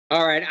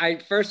All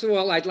right. First of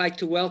all, I'd like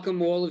to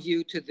welcome all of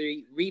you to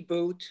the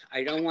reboot.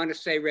 I don't want to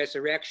say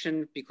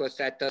resurrection because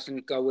that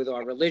doesn't go with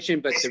our religion,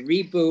 but the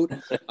reboot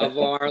of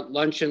our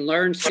Lunch and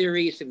Learn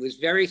series. It was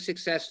very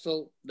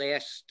successful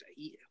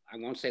I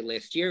won't say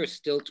last year, it's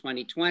still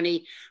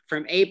 2020.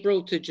 From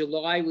April to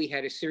July, we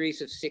had a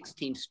series of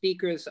 16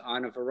 speakers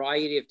on a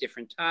variety of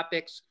different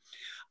topics.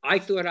 I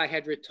thought I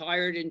had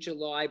retired in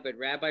July, but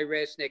Rabbi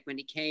Resnick, when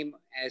he came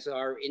as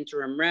our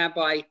interim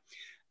rabbi,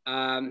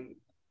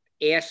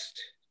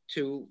 asked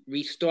to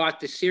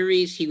restart the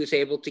series. He was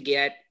able to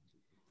get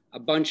a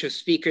bunch of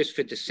speakers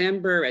for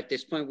December. At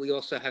this point, we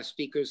also have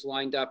speakers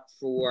lined up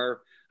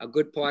for a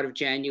good part of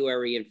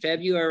January and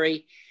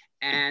February.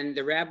 And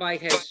the rabbi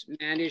has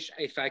managed,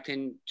 if I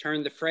can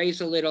turn the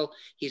phrase a little,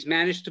 he's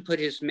managed to put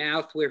his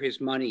mouth where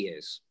his money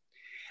is.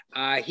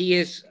 He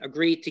has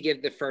agreed to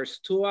give the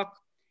first talk.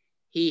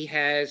 He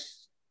has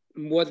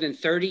more than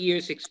 30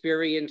 years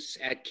experience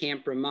at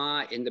Camp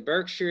Ramah in the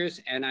Berkshires,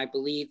 and I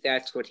believe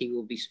that's what he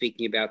will be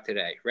speaking about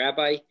today.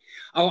 Rabbi,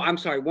 oh, I'm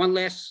sorry, one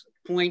last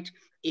point.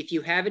 If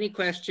you have any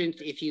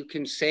questions, if you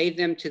can save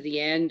them to the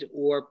end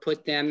or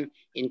put them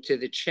into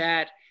the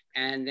chat,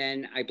 and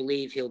then I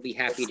believe he'll be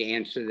happy to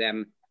answer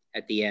them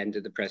at the end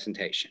of the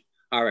presentation.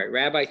 All right,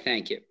 Rabbi,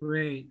 thank you.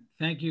 Great.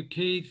 Thank you,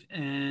 Keith.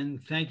 And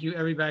thank you,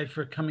 everybody,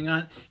 for coming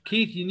on.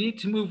 Keith, you need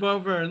to move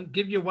over and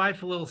give your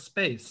wife a little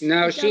space.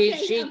 No, she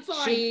hides.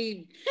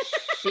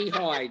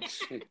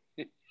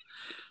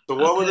 So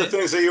what were the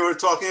things that you were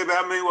talking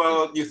about me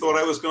while you thought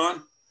I was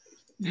gone?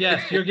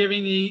 Yes, you're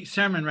giving the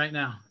sermon right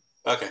now.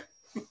 Okay.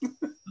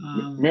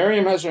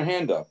 Miriam has her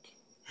hand up.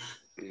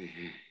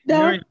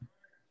 No.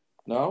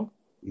 No?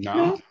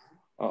 No.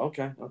 Oh,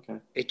 okay, okay.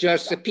 It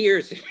just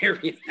appears,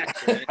 Miriam.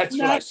 That's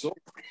what I saw.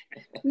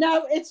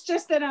 No, it's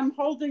just that I'm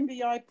holding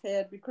the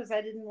iPad because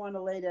I didn't want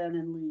to lay down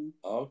and lean.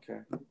 Okay.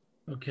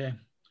 Okay.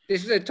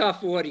 This is a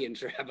tough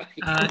audience, Rabbi.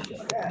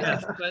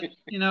 Yes, but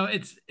you know,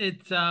 it's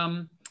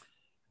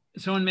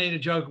someone made a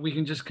joke, we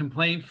can just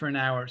complain for an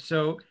hour.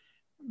 So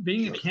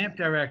being a camp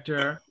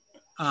director,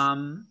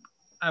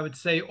 I would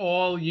say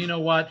all you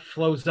know what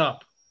flows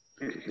up.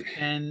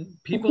 And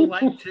people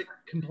like to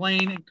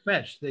complain and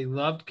kvetch. They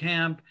loved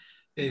camp,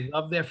 they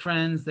love their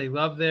friends, they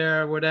love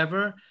their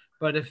whatever.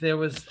 But if there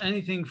was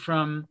anything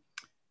from,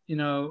 you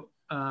know,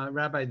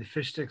 Rabbi, the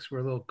fish sticks were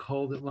a little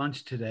cold at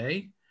lunch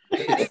today.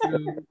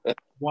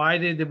 Why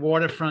did the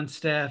waterfront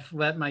staff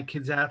let my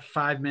kids out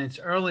 5 minutes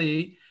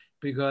early?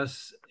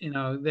 Because, you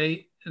know,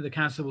 the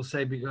council will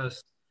say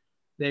because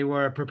they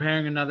were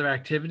preparing another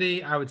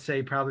activity. I would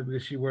say probably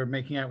because you were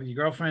making out with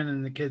your girlfriend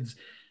and the kids,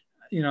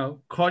 you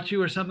know, caught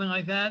you or something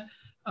like that.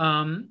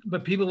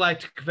 But people like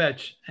to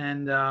kvetch.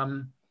 And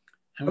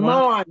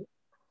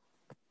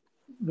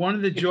one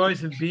of the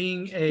joys of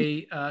being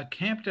a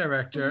camp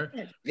director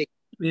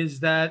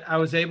is that I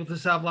was able to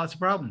solve lots of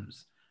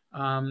problems.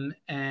 I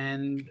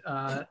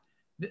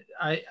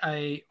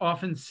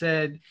often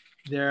said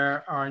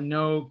there are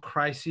no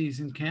crises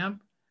in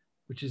camp,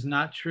 which is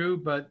not true,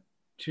 but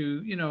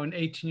to, you know, an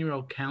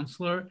 18-year-old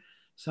counselor,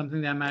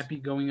 something that might be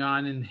going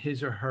on in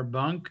his or her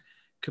bunk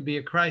could be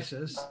a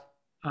crisis.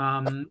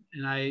 And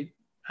I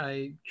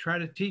try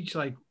to teach,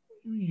 like,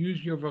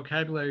 use your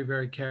vocabulary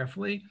very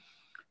carefully.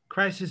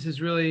 Crisis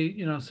is really,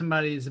 you know,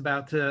 somebody is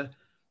about to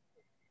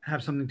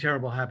have something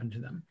terrible happen to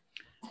them.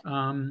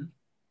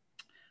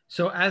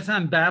 So as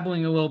I'm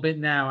babbling a little bit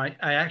now, I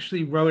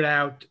actually wrote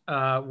out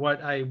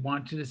what I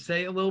wanted to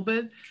say a little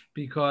bit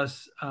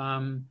because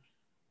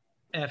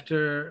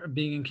after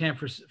being in camp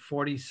for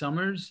 40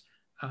 summers,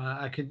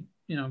 I could,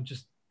 you know,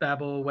 just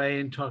babble away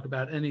and talk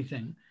about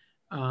anything.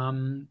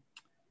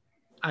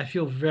 I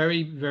feel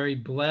very, very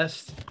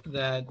blessed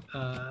that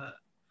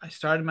I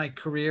started my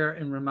career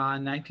in Ramah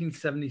in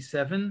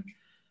 1977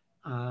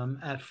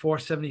 at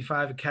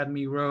 475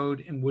 Academy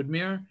Road in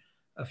Woodmere,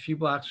 a few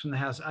blocks from the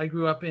house I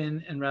grew up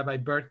in, and Rabbi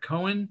Bert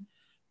Cohen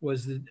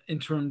was the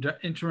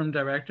interim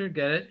director,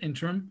 get it,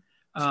 interim.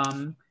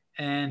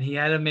 And he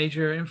had a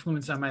major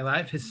influence on my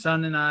life. His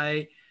son and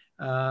I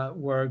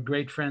were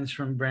great friends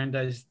from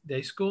Brandeis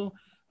Day School.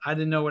 I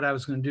didn't know what I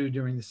was going to do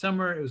during the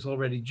summer. It was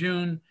already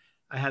June.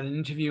 I had an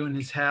interview in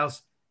his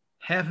house,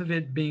 half of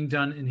it being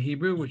done in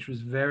Hebrew, which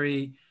was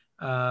made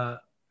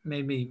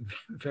me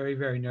very,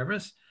 very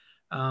nervous.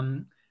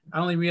 I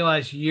only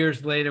realized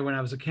years later when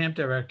I was a camp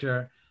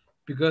director,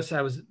 because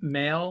I was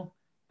male,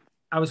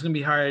 I was going to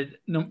be hired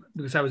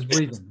because I was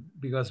breathing,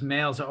 because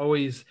males are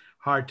always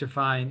hard to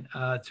find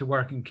to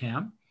work in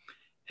camp.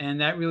 And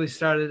that really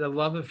started a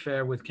love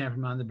affair with Camp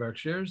Ramah in the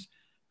Berkshires.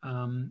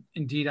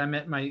 Indeed, I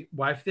met my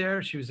wife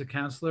there. She was a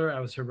counselor. I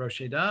was her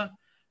Rosh Hashanah.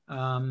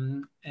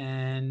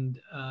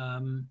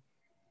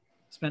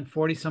 Spent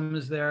 40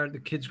 summers there. The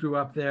kids grew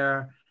up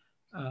there.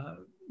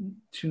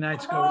 2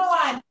 nights ago,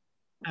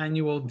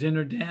 annual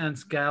dinner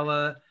dance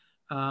gala,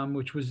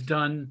 which was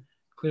done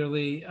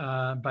clearly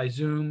by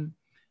Zoom,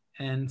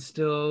 and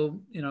still,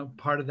 you know,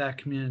 part of that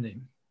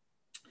community.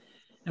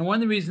 And one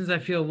of the reasons I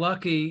feel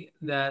lucky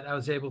that I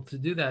was able to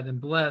do that and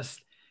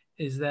blessed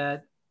is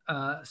that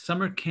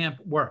summer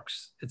camp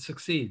works. It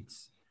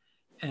succeeds.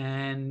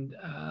 And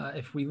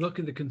if we look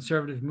at the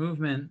conservative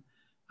movement,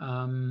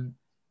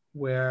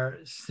 where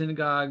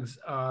synagogues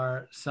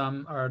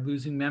some are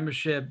losing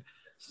membership,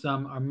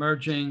 some are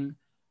merging,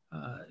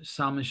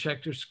 Salman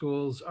Schechter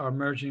schools are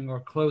merging or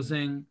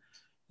closing.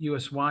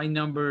 USY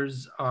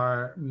numbers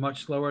are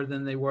much lower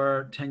than they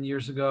were 10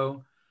 years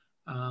ago.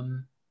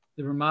 The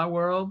Ramah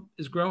world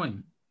is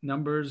growing.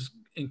 Numbers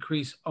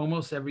increase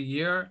almost every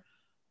year.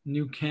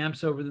 New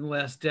camps over the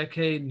last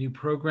decade, new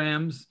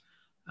programs.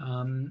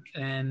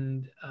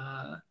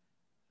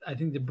 I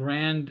think the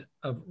brand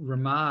of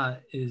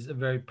Ramah is a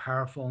very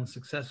powerful and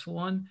successful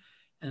one.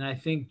 And I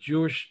think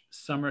Jewish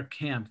summer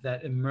camp,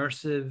 that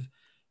immersive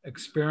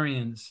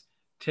experience,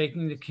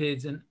 taking the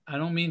kids, and I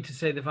don't mean to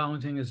say the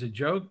following thing as a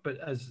joke, but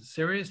as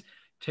serious,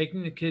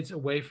 taking the kids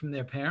away from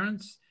their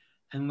parents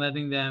and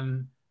letting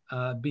them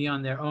be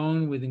on their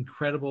own with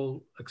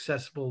incredible,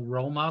 accessible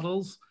role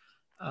models,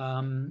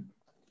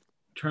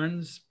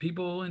 turns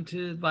people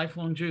into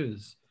lifelong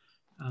Jews.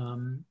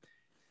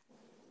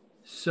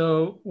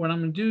 So what I'm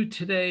going to do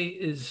today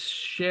is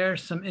share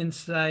some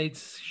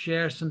insights,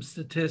 share some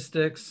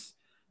statistics,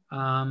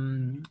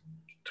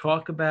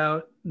 talk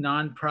about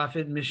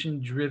nonprofit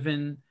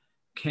mission-driven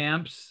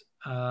camps.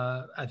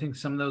 I think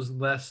some of those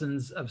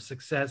lessons of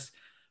success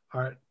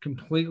are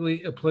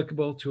completely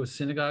applicable to a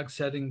synagogue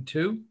setting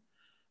too.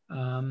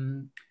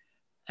 And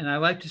I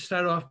like to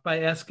start off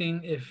by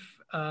asking if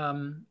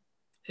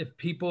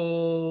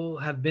people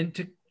have been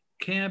to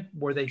camp.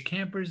 Were they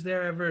campers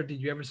there ever?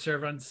 Did you ever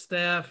serve on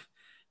staff?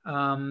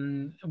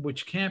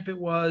 Which camp it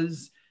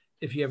was?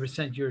 If you ever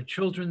sent your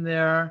children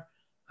there?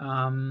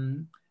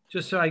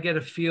 Just so I get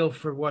a feel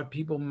for what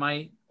people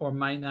might or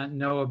might not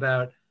know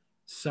about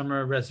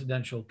summer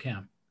residential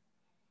camp.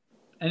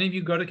 Any of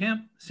you go to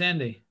camp?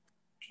 Sandy?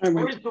 I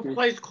went to a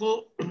place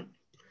called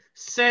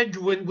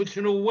Sedgwick, which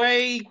in a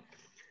way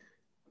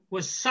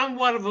was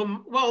somewhat of a,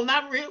 well,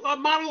 not real, a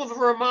model of a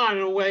Ramah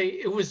in a way.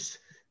 It was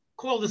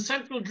called the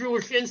Central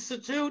Jewish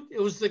Institute. It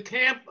was the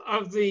camp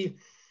of the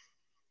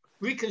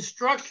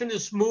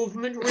Reconstructionist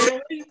movement,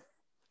 really.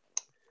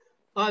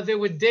 There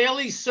were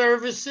daily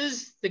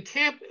services. The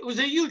camp, it was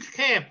a huge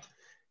camp.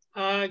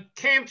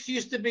 Camps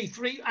used to be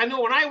I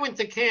know when I went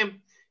to camp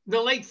in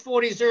the late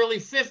 40s, early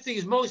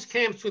 50s, most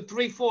camps were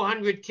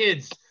 300-400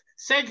 kids.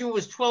 Sedgwick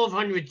was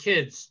 1,200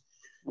 kids.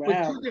 Wow.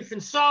 With 2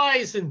 different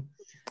sizes and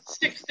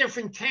 6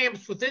 different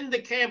camps within the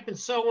camp and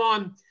so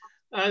on.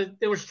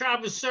 There were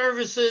Shabbos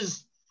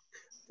services.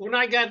 When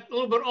I got a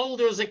little bit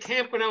older as a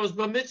camp, when I was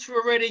bar mitzvah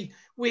already,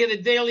 we had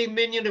a daily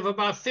minyan of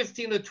about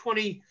 15 or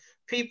 20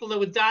 people that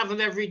would daven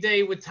every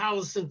day with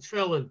talis and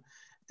tefillin.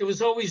 There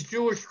was always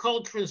Jewish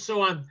culture and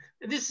so on.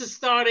 And this is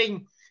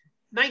starting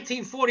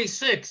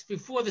 1946,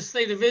 before the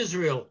state of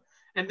Israel.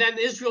 And then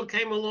Israel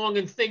came along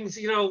and things,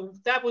 you know,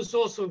 that was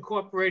also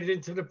incorporated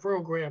into the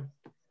program.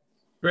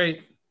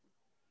 Great.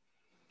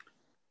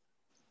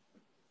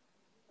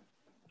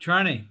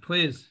 Charney,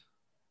 please.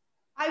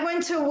 I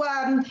went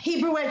to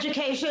Hebrew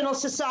Educational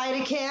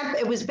Society camp.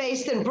 It was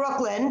based in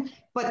Brooklyn,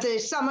 but the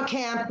summer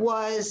camp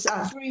was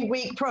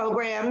 3-week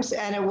programs,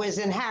 and it was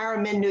in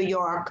Harriman, New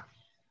York.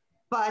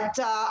 But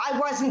I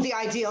wasn't the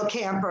ideal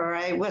camper.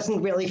 It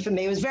wasn't really for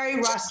me. It was very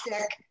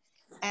rustic,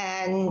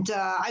 and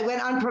I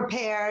went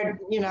unprepared,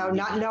 you know,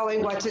 not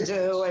knowing what to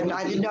do, and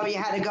I didn't know you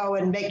had to go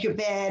and make your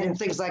bed and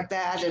things like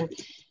that, and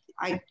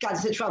I got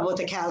into trouble with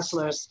the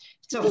counselors.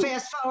 So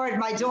fast forward,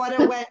 my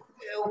daughter went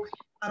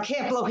to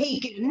Camp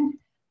Lohican,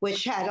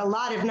 which had a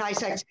lot of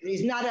nice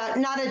activities, not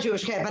a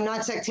Jewish camp, a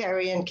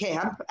non-sectarian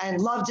camp,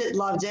 and loved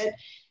it.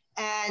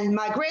 And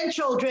my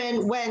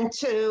grandchildren went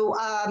to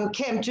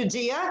Camp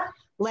Judea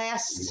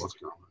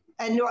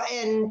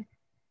in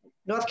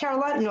North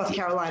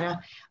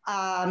Carolina,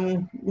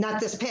 not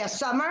this past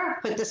summer,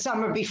 but the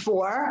summer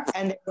before,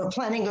 and they were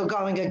planning on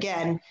going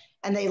again,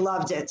 and they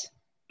loved it.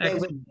 They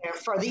were there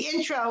for the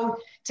intro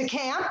to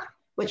camp,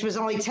 which was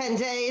only 10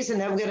 days, and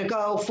they were going to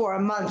go for a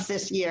month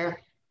this year.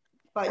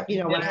 But you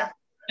know what happened.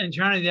 And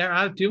Charlie, they're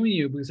outdoing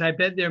you because I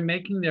bet they're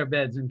making their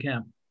beds in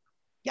camp.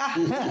 Yeah,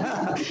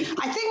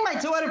 I think my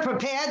daughter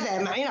prepared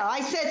them. You know,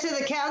 I said to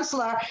the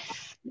counselor,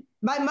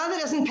 my mother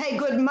doesn't pay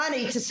good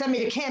money to send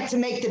me to camp to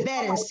make the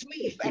bed and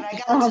sweep. And I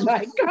got oh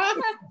my God.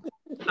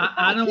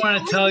 I don't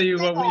want to tell you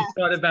what we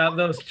thought about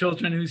those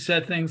children who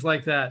said things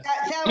like that.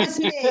 That was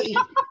me.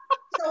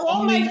 So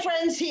all my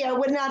friends here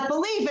would not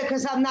believe it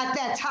because I'm not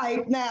that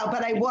type now,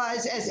 but I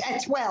was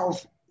at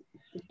 12.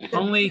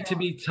 Only to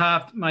be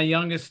topped, my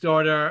youngest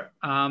daughter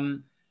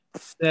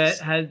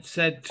had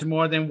said to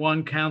more than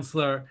one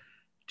counselor,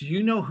 "Do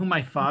you know who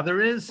my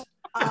father is?"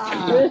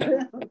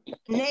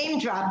 Name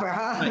dropper,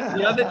 huh?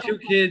 The other 2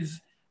 kids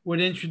would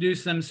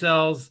introduce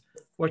themselves.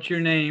 What's your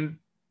name?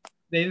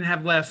 They didn't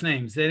have last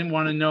names. They didn't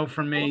want to know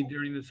from me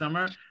during the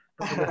summer.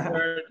 But for the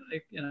third,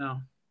 like, you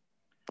know,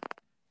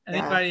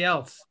 anybody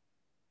else?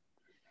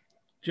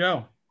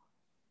 Joe.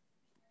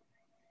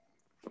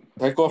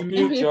 Take off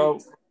mute, Joe.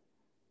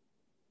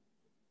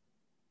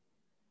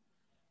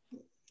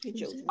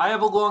 I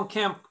have a long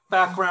camp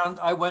background.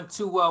 I went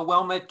to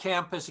Wellmet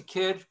camp as a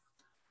kid.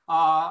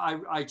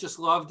 I just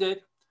loved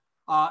it.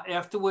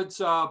 Afterwards,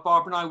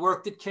 Barb and I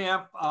worked at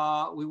camp.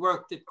 We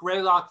worked at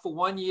Greylock for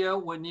 1 year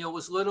when Neil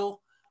was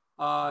little.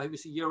 He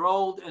was a year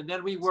old. And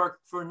then we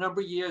worked for a number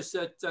of years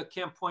at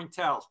Camp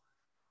Pointel,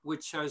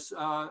 which has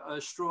a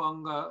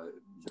strong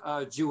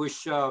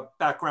Jewish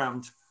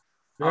background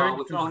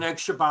with Oneg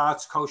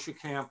Shabbats, kosher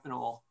camp and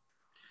all.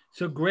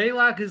 So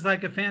Greylock is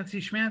like a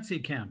fancy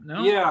schmancy camp,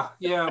 no? Yeah,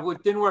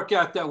 it didn't work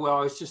out that well.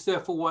 I was just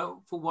there for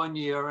 1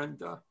 year, and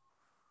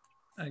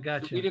I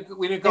got you.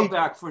 We didn't go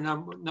back for a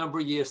number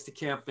of years to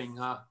camping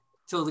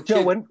till the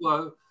Joe, kids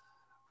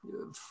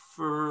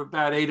for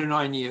about 8 or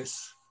 9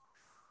 years.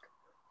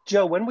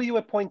 Joe, when were you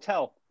at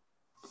Pointel?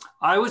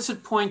 I was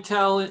at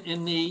Pointel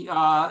in the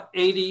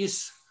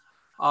 80s,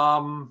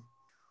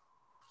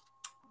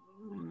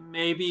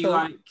 maybe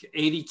like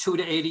 82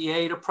 to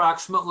 88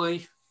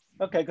 approximately.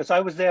 Okay, because I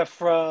was there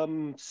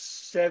from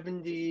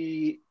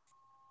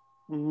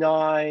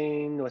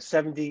 79 or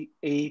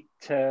 78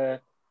 to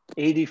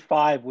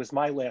 85 was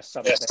my last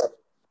summer there.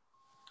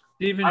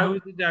 Stephen, who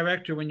was the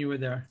director when you were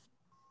there?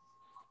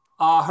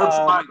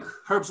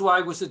 Herb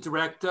Zweig was the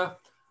director.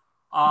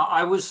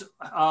 I was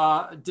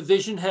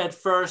division head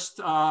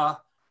first at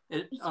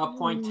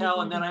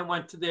Pointel, and then I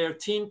went to their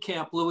teen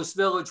camp, Lewis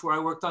Village, where I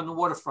worked on the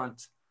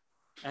waterfront,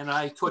 and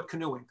I taught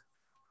canoeing.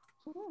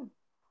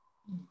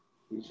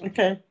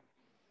 Okay.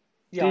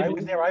 Yeah, I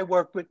was there. I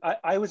worked with,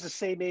 I was the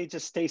same age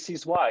as Stacy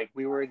Zweig.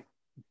 We were in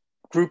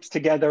groups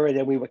together, and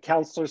then we were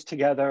counselors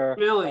together.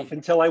 Really? Up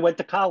until I went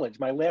to college.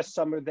 My last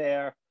summer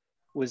there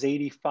was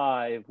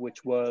 85,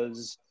 which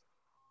was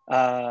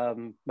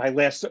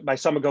my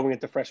summer going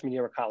into freshman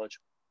year of college.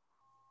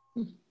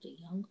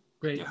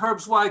 Great. Yeah,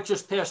 Herb Zweig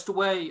just passed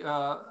away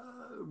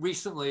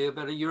recently,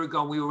 about a year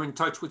ago. We were in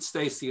touch with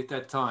Stacy at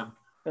that time.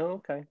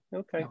 Oh,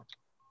 okay.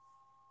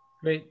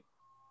 Great.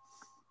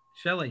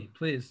 Shelley,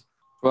 please.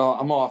 Well,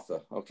 I'm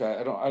Arthur.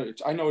 Okay,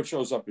 I know it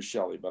shows up as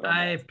Shelley, but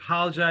I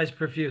apologize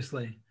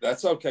profusely.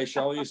 That's okay.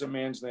 Shelley is a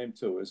man's name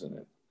too, isn't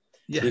it?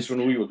 Yes. At least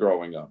when we were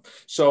growing up.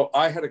 So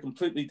I had a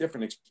completely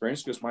different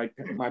experience because my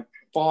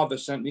father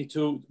sent me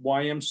to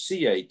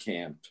YMCA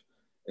camp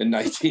in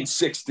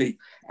 1960,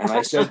 and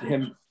I said to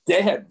him,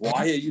 "Dad,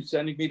 why are you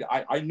sending me to?"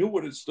 I knew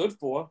what it stood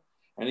for,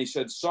 and he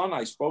said, "Son,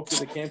 I spoke to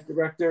the camp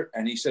director,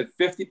 and he said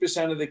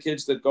 50% of the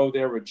kids that go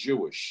there are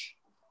Jewish."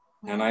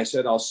 And I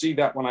said, "I'll see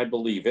that when I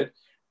believe it."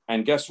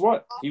 And guess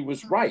what? He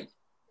was right.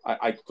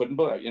 I couldn't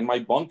believe it. In my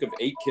bunk of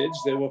 8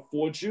 kids, there were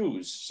 4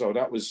 Jews. So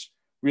that was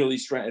really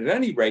strange. At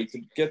any rate, to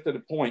get to the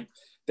point,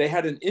 they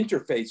had an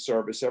interfaith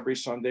service every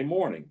Sunday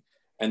morning.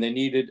 And they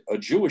needed a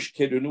Jewish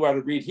kid who knew how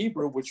to read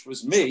Hebrew, which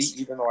was me,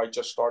 even though I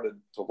just started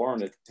to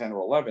learn at 10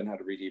 or 11 how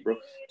to read Hebrew.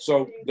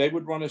 So they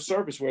would run a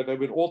service where they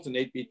would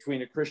alternate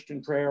between a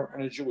Christian prayer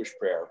and a Jewish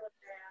prayer.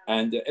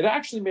 And it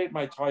actually made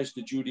my ties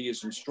to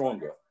Judaism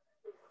stronger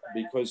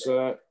because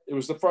it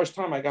was the first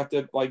time I got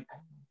to, like,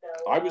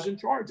 I was in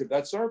charge of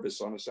that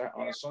service on a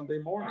Sunday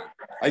morning.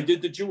 I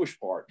did the Jewish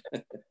part.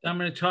 I'm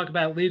going to talk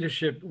about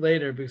leadership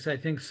later because I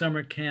think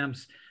summer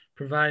camps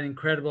provide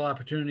incredible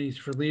opportunities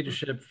for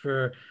leadership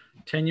for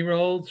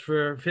 10-year-olds,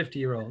 for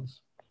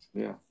 50-year-olds.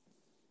 Yeah.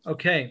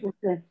 Okay.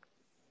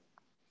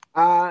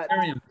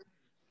 Miriam.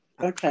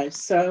 Okay,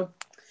 so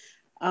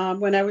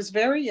when I was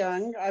very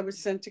young, I was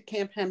sent to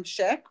Camp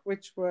Hemshek,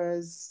 which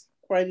was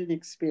quite an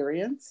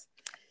experience.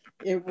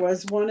 It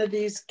was one of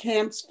these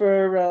camps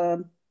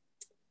for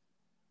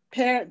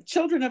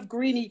children of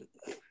greenies.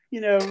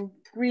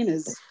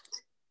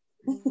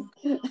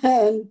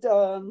 And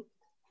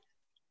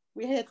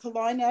we had to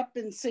line up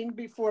and sing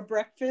before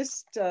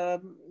breakfast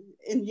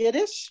in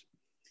Yiddish.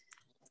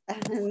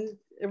 And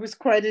it was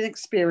quite an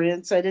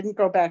experience. I didn't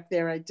go back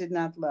there. I did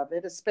not love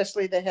it,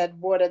 especially they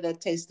had water that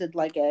tasted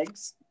like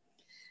eggs.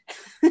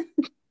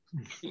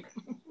 It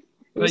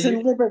was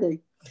in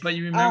Liberty. But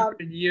you remember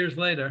it years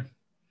later.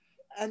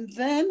 And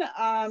then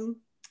I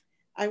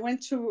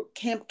went to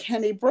Camp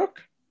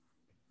Kennybrook,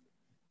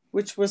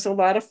 which was a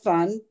lot of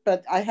fun,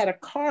 but I had a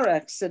car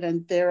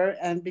accident there,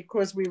 and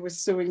because we were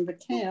suing the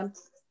camp,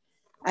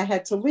 I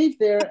had to leave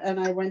there, and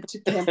I went to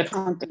Camp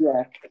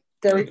Pontiac,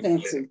 very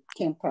fancy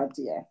Camp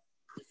Pontiac,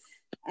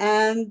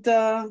 and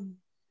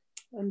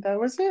that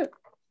was it.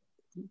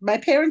 My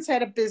parents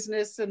had a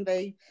business, and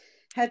they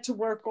had to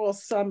work all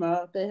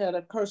summer. They had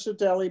a kosher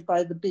deli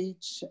by the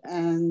beach,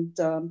 and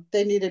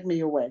they needed me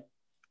away.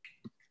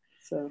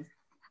 So,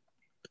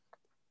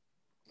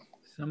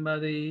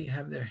 somebody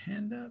have their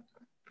hand up?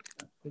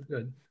 We're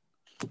good.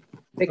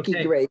 Vicky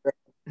Okay. Graver.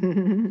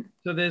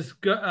 So there's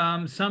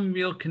some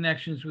real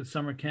connections with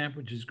summer camp,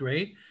 which is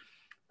great.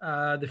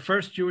 The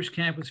first Jewish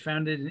camp was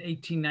founded in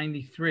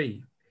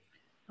 1893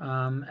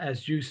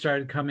 as Jews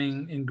started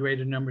coming in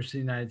greater numbers to the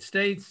United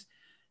States.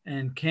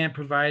 And camp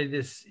provided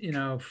this,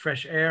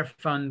 fresh air,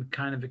 fun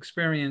kind of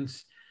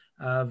experience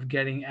of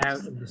getting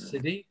out of the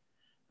city.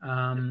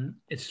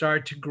 It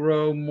started to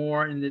grow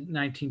more in the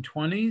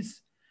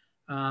 1920s.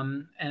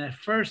 And at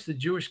first, the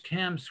Jewish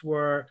camps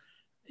were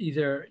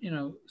either,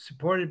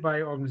 supported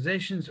by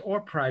organizations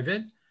or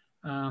private.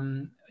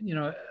 A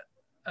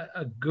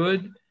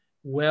good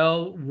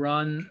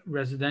well-run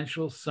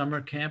residential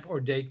summer camp or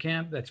day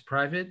camp that's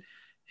private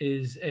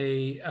is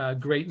a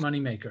great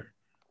moneymaker.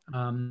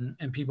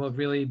 And people have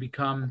really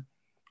become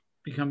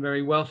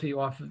very wealthy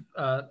off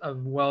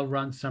of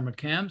well-run summer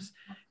camps.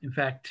 In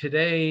fact,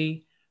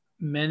 today,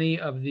 many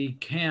of the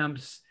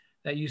camps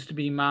that used to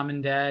be mom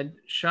and dad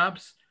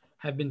shops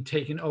have been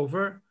taken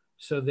over.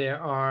 So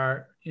there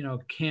are,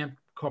 camp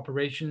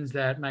corporations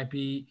that might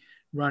be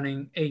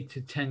running 8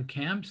 to 10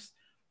 camps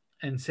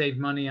and save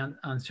money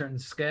on certain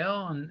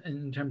scale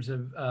in terms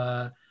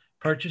of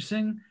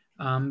purchasing,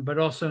 but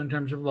also in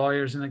terms of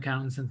lawyers and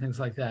accountants and things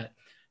like that.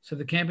 So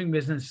the camping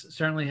business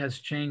certainly has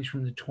changed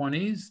from the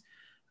 20s.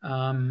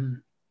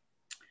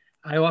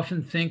 I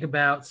often think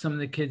about some of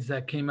the kids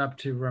that came up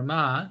to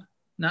Ramah,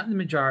 not the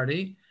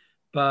majority,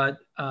 but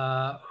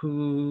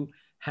who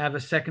have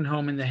a second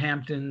home in the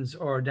Hamptons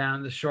or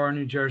down the shore,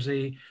 New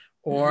Jersey,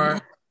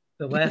 or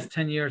the last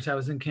 10 years I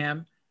was in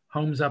camp,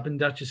 homes up in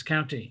Dutchess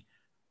County,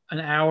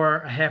 a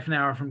half an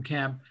hour from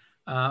camp,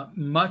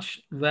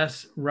 much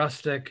less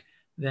rustic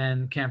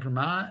than Camp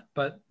Ramah,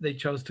 but they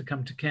chose to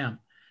come to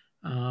camp.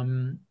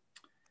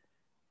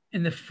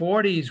 In the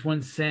 40s,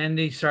 when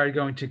Sandy started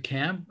going to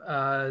camp,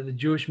 the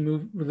Jewish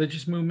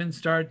religious movement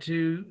started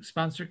to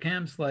sponsor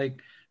camps like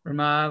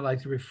Ramah,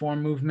 like the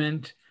Reform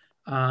movement.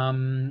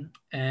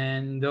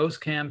 And those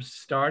camps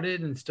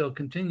started and still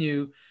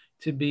continue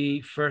to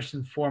be first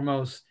and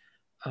foremost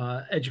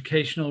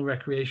educational,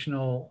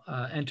 recreational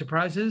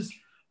enterprises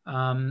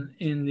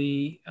in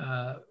the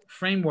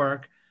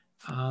framework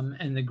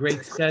and the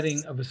great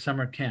setting of a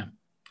summer camp.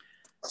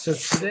 So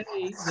today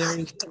there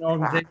is an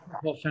organization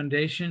called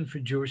Foundation for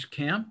Jewish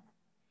Camp,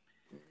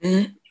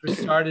 which was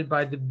started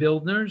by the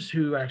Bildners,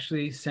 who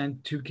actually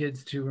sent 2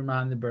 kids to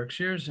Ramah in the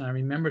Berkshires. And I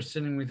remember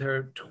sitting with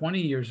her 20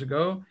 years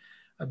ago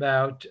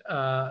about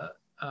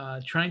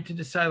trying to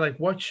decide, like,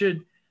 what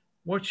should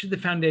the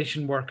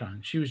foundation work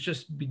on? She was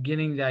just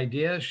beginning the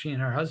idea, she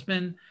and her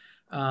husband,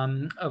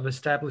 of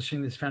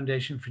establishing this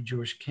Foundation for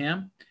Jewish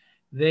Camp.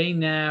 They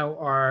now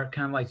are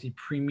kind of like the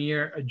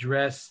premier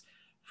address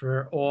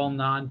for all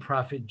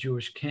nonprofit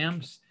Jewish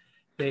camps.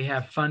 They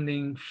have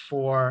funding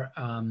for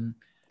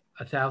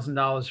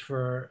 $1,000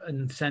 for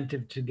an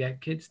incentive to get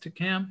kids to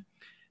camp.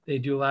 They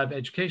do a lot of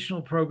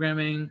educational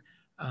programming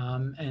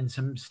and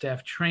some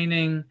staff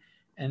training.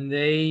 And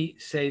they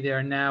say there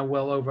are now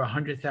well over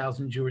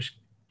 100,000 Jewish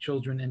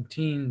children and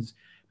teens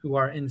who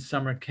are in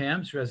summer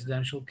camps,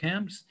 residential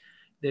camps.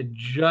 They're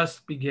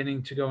just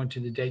beginning to go into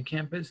the day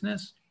camp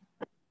business.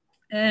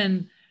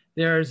 And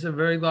there's a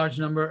very large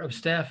number of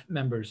staff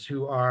members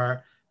who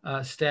are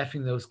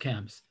staffing those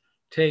camps.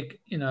 Take,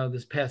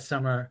 this past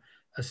summer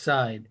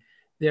aside,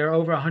 there are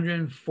over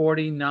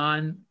 140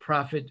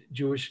 non-profit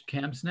Jewish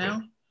camps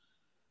now.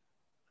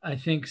 I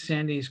think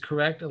Sandy is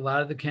correct. A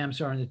lot of the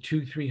camps are in the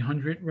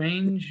 200-300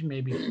 range,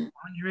 maybe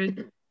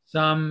 400.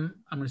 Some,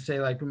 I'm going to say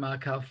like Ramah,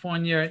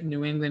 California,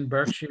 New England,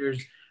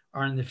 Berkshires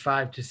are in the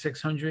 500 to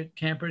 600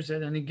 campers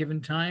at any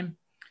given time.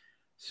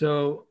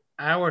 So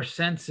our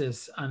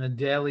census on a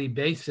daily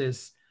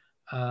basis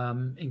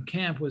in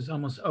camp was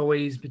almost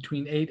always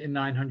between 800 and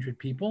 900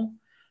 people,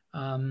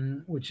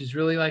 which is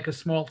really like a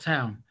small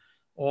town.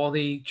 All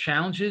the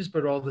challenges,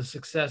 but all the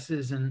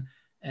successes and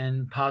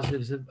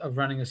positives of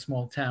running a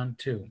small town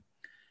too.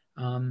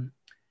 In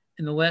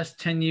the last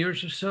 10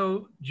 years or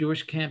so,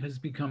 Jewish camp has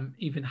become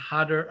even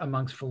hotter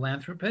amongst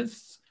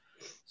philanthropists.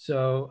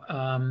 So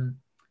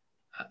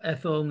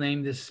Ethel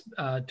named this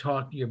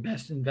talk Your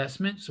Best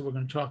Investment. So we're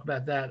going to talk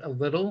about that a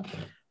little,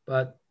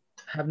 but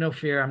have no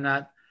fear. I'm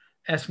not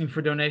asking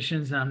for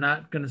donations and I'm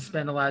not going to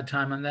spend a lot of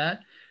time on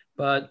that.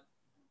 But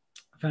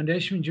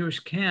Foundation for Jewish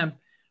Camp,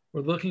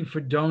 we're looking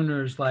for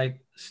donors like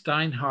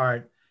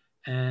Steinhardt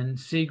and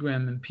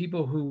Seagram and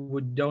people who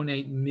would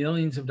donate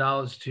millions of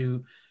dollars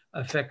to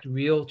affect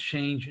real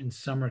change in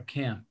summer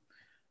camp.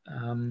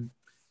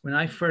 When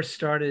I first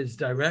started as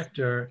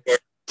director,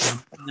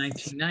 in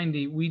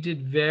 1990, we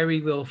did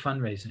very little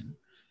fundraising.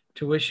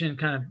 Tuition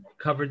kind of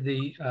covered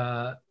the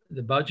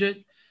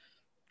budget.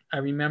 I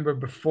remember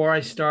before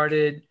I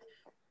started,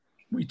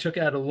 we took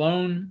out a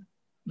loan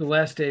the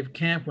last day of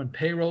camp when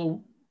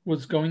payroll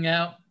was going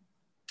out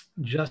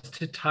just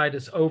to tide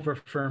us over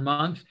for a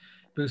month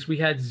because we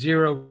had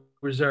zero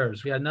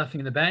reserves. We had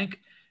nothing in the bank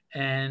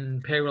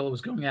and payroll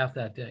was going out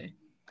that day.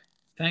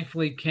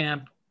 Thankfully,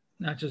 camp,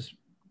 not just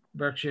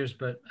Berkshires,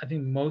 but I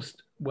think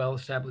most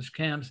well-established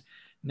camps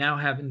now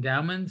have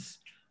endowments.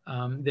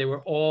 They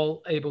were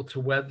all able to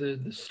weather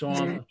the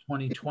storm of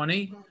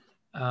 2020.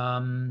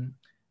 2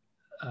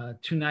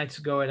 nights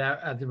ago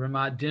at the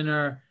Ramah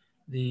dinner,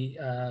 the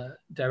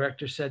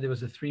director said there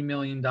was a $3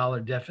 million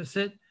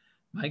deficit.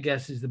 My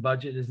guess is the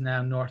budget is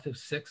now north of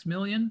 $6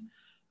 million.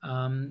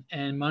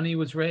 And money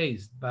was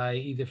raised by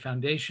either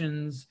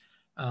foundations,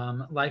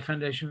 Life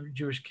Foundation for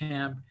Jewish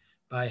Camp,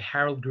 by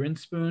Harold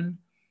Grinspoon,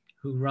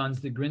 who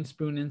runs the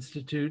Grinspoon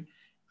Institute.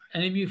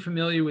 Any of you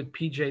familiar with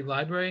PJ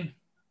Library?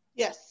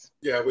 Yes.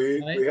 Yeah,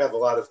 we have a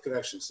lot of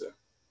connections there.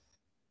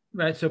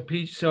 Right,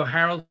 so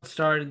Harold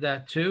started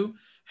that too.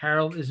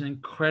 Harold is an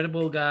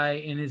incredible guy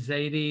in his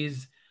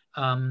 80s,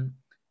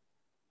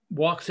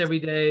 walks every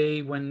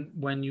day.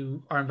 When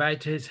you are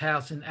invited to his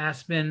house in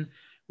Aspen,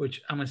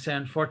 which I'm going to say,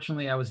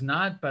 unfortunately, I was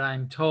not, but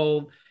I'm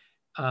told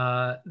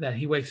that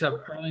he wakes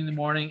up early in the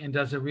morning and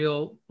does a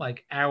real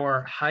like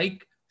hour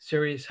hike,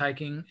 serious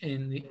hiking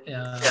in the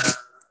down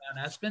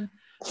Aspen.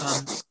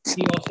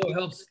 He also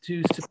helps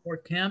to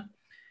support camp,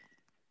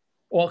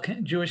 all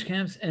Jewish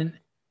camps. And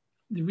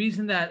the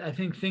reason that I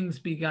think things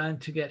began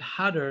to get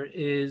hotter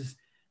is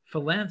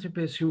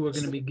philanthropists who were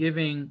going to be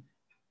giving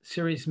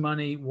serious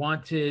money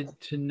wanted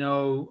to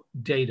know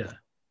data.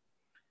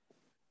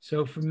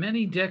 So for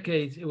many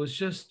decades, it was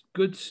just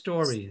good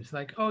stories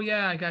like, oh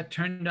yeah, I got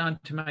turned on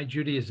to my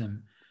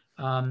Judaism.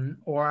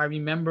 Or I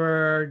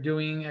remember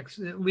doing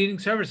leading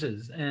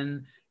services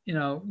and, you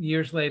know,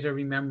 years later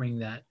remembering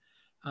that.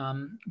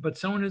 But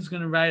someone who's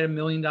going to write $1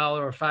 million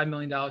or $5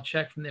 million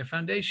check from their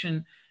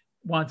foundation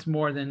wants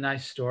more than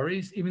nice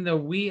stories, even though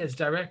we as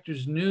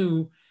directors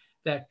knew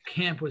that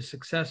camp was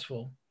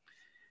successful.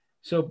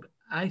 So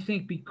I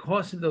think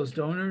because of those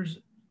donors,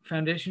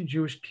 Foundation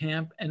Jewish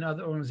Camp and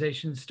other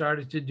organizations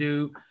started to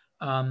do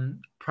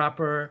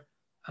proper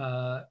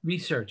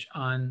research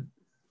on,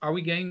 are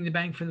we getting the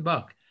bang for the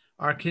buck?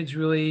 Are kids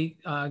really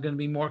going to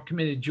be more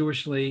committed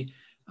Jewishly?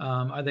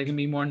 Are they going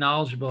to be more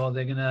knowledgeable? Are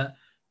they going to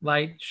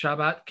light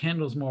Shabbat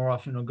candles more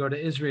often, or go to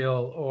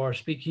Israel, or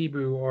speak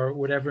Hebrew, or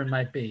whatever it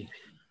might be?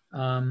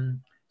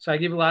 So I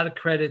give a lot of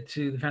credit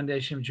to the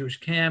Foundation of Jewish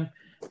Camp,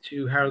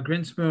 to Harold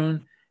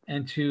Grinspoon,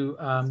 and to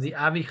the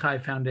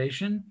Avichai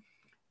Foundation,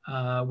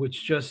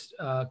 which just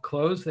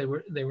closed. They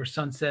were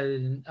sunsetted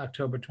in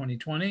October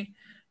 2020,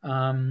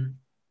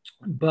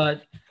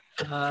 but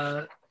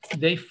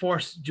they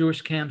forced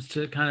Jewish camps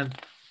to kind of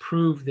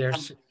prove their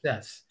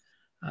success.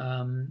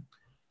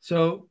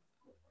 So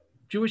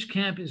Jewish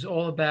camp is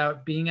all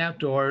about being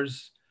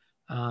outdoors.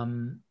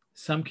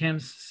 Some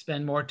camps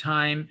spend more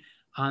time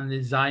on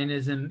the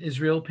Zionism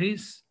Israel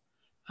piece.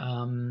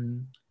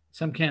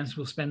 Some camps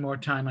will spend more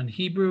time on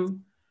Hebrew,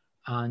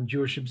 on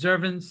Jewish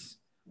observance.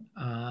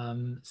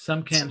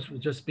 Some camps will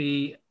just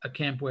be a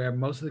camp where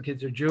most of the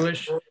kids are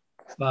Jewish,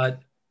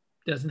 but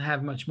doesn't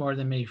have much more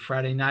than maybe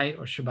Friday night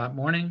or Shabbat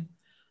morning.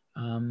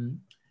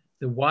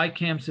 The Y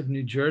camps of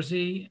New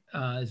Jersey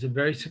is a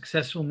very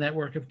successful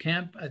network of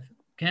camps.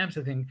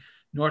 I think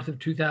north of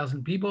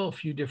 2,000 people, a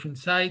few different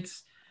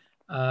sites.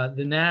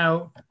 The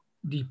now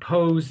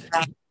deposed,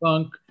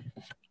 defunct,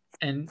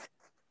 and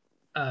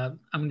I'm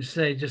going to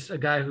say just a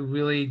guy who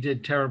really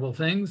did terrible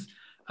things,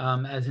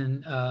 as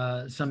in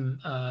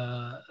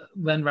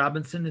Len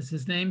Robinson is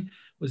his name,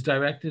 was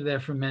director there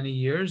for many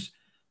years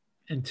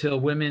until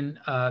women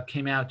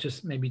came out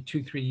just maybe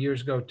 2-3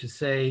 years ago to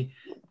say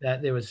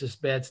that there was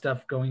just bad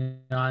stuff going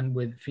on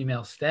with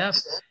female staff,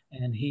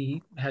 and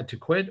he had to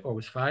quit or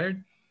was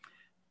fired.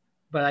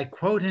 But I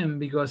quote him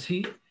because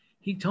he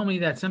told me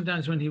that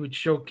sometimes when he would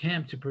show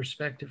camp to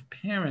prospective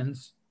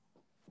parents,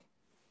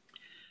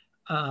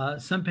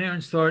 some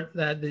parents thought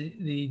that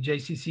the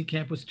JCC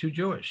camp was too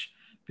Jewish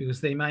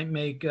because they might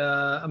make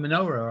a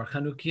menorah or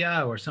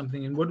Chanukiah or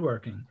something in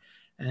woodworking.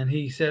 And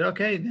he said,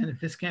 okay, then if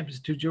this camp is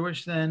too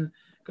Jewish, then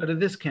go to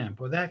this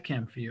camp or that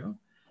camp for you.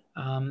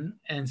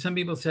 And some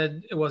people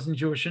said it wasn't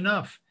Jewish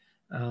enough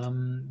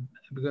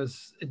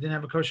because it didn't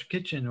have a kosher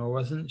kitchen or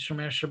wasn't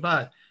Shomer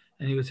Shabbat.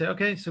 And he would say,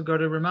 okay, so go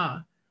to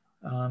Ramah.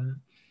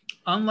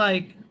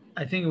 Unlike,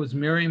 I think it was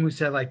Miriam who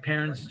said, like,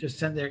 parents just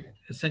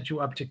sent you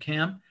up to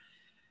camp.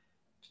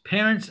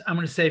 Parents, I'm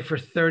going to say for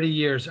 30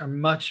 years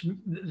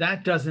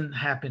that doesn't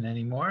happen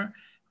anymore.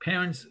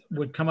 Parents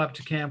would come up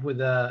to camp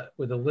with a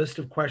list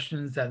of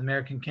questions that the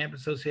American Camp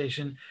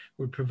Association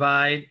would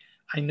provide.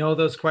 I know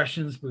those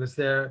questions because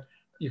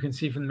you can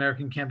see from the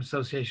American Camp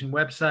Association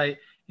website,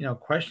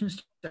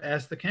 questions to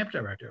ask the camp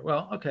director.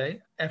 Well,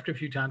 okay, after a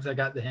few times I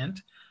got the hint.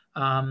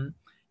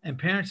 And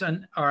parents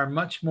are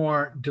much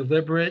more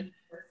deliberate.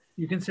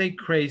 You can say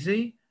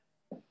crazy.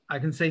 I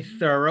can say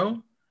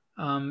thorough.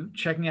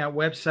 Checking out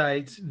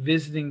websites,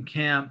 visiting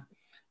camp.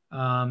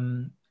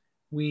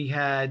 We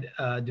had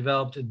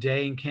developed a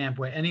day in camp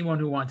where anyone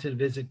who wanted to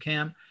visit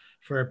camp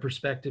for a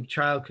prospective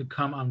child could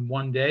come on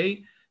one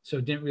day. So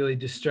it didn't really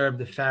disturb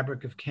the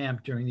fabric of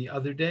camp during the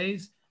other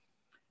days.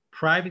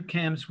 Private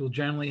camps will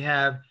generally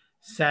have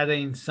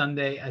Saturday and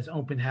Sunday as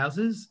open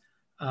houses,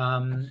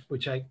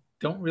 which I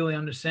don't really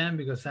understand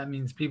because that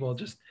means people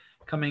just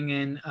coming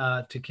in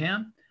to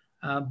camp.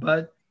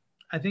 But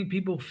I think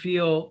people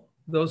feel,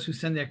 those who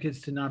send their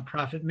kids to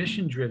nonprofit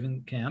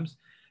mission-driven camps,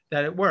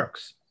 that it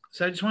works.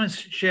 So I just want to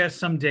share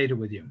some data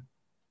with you.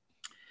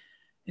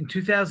 In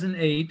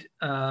 2008,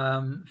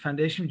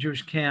 Foundation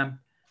Jewish Camp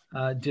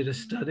did a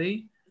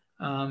study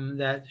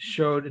that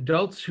showed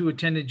adults who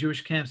attended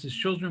Jewish camps as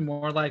children were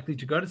more likely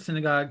to go to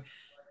synagogue,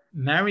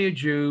 marry a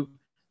Jew,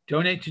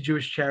 donate to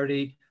Jewish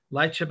charity,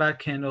 light Shabbat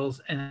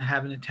candles, and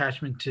have an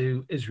attachment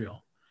to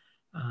Israel.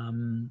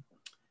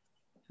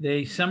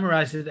 They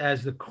summarize it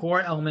as the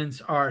core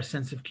elements are a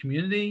sense of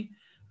community,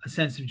 a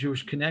sense of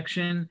Jewish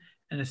connection,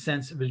 and a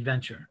sense of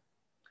adventure.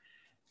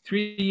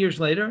 3 years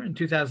later, in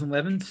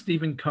 2011,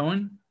 Stephen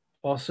Cohen,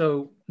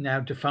 also now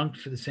defunct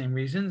for the same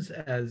reasons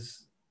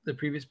as the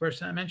previous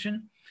person I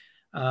mentioned.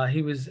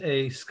 He was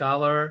a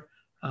scholar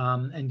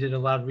and did a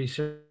lot of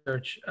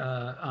research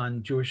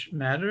on Jewish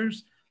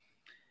matters.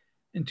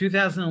 In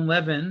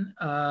 2011,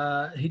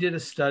 he did a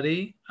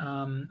study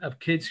of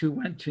kids who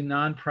went to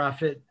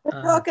nonprofit.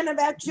 We're talking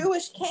about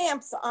Jewish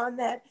camps on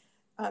that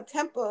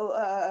temple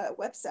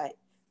website.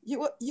 You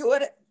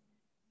would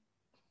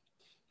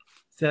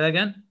say that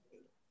again?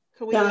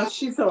 Yeah,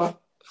 she saw.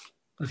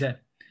 Okay.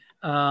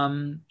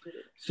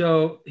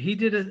 So he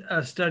did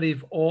a study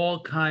of all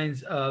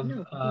kinds of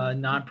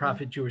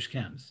nonprofit Jewish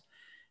camps.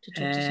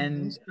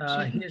 And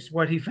here's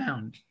what he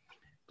found.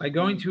 By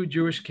going to a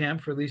Jewish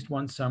camp for at least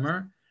one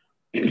summer,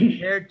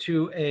 compared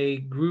to a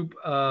group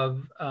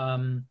of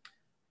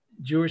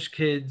Jewish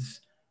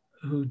kids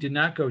who did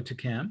not go to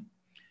camp,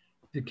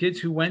 the kids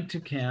who went to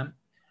camp,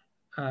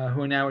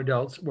 who are now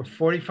adults, were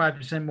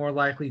 45% more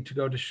likely to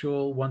go to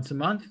shul once a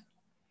month,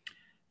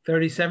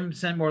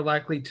 37% more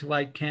likely to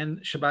light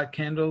Shabbat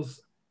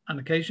candles on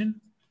occasion,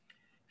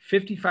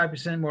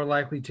 55% more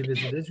likely to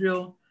visit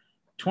Israel,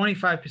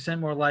 25%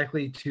 more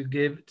likely to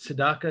give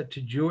tzedakah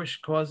to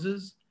Jewish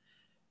causes,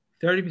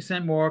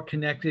 30% more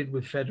connected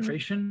with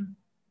Federation,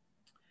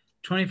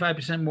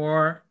 25%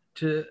 more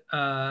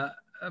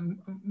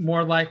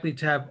likely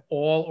to have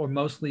all or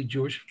mostly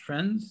Jewish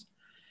friends,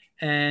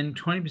 and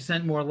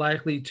 20% more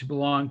likely to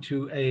belong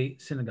to a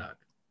synagogue.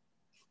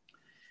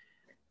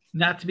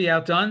 Not to be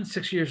outdone,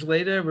 6 years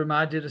later,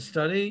 Ramah did a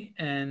study,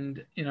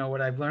 and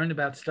what I've learned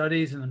about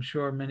studies, and I'm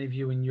sure many of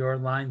you in your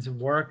lines of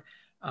work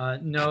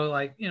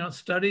know,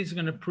 studies are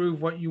going to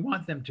prove what you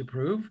want them to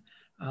prove.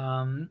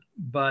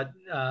 But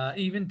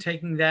even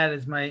taking that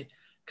as my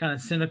kind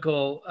of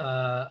cynical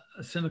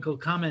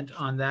comment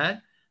on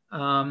that,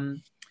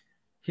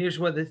 here's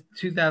what the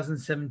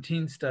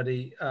 2017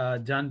 study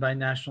done by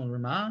National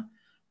Ramah.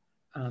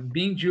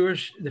 Being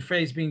Jewish, the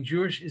phrase being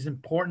Jewish is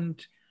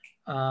important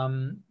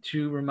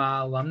to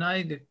Ramah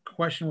alumni. The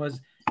question was,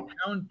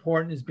 how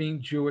important is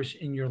being Jewish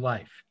in your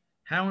life?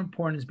 How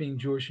important is being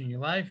Jewish in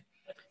your life?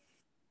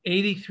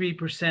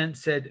 83%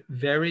 said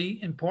very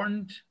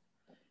important,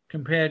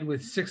 compared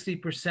with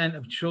 60%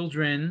 of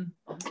children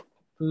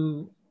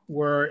who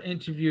were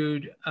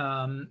interviewed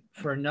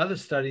for another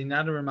study,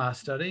 not a Ramah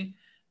study,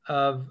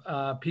 of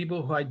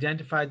people who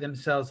identified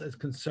themselves as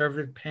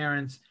conservative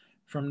parents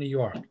from New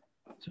York.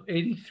 So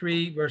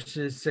 83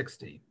 versus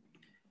 60.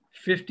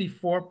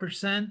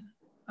 54%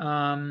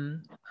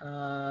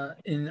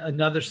 in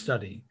another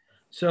study.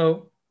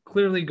 So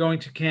clearly going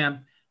to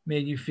camp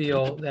made you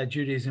feel that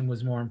Judaism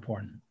was more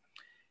important.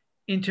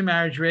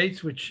 Intermarriage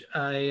rates, which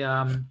I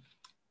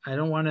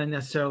don't want to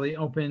necessarily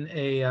open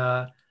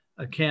a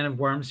can of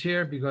worms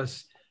here,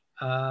 because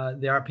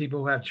there are people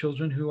who have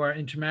children who are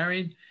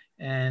intermarried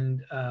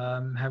and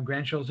have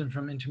grandchildren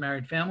from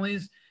intermarried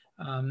families,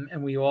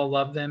 and we all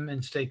love them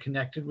and stay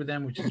connected with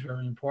them, which is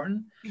very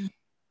important.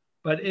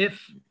 But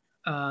if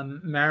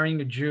marrying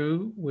a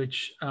Jew,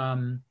 which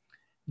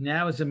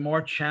now is a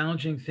more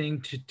challenging thing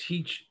to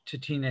teach to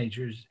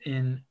teenagers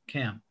in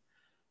camp.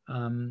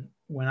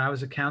 When I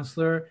was a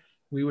counselor,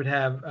 we would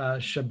have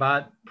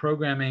Shabbat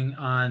programming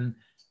on,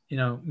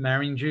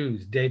 marrying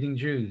Jews, dating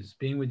Jews,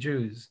 being with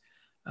Jews.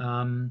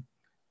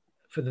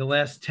 For the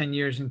last 10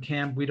 years in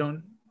camp,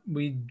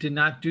 we did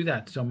not do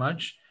that so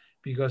much,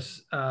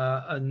 because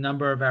a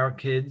number of our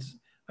kids,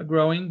 a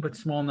growing but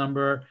small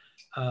number,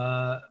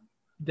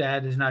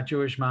 dad is not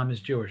Jewish, mom is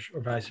Jewish, or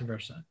vice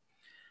versa.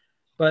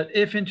 But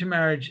if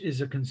intermarriage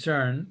is a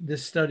concern,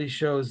 this study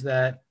shows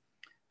that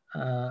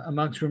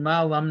amongst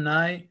Ramah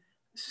alumni,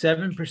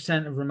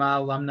 7% of Ramah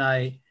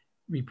alumni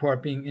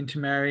report being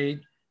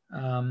intermarried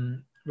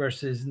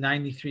versus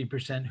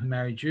 93% who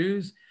marry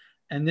Jews.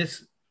 And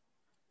this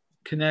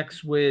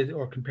connects with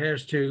or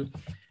compares to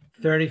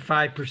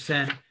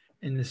 35%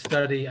 in the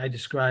study I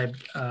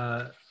described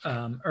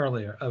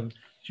earlier of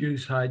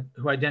Jews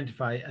who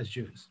identify as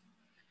Jews.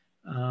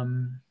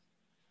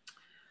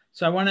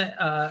 So I want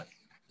to,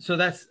 so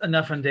that's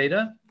enough on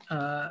data.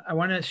 I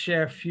want to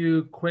share a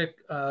few quick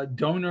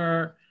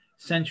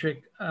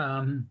donor-centric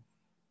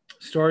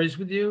stories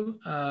with you.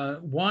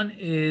 One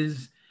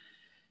is,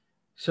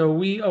 so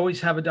we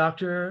always have a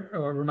doctor,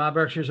 or Ramah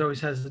Berkshires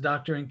always has a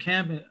doctor in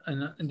camp,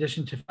 in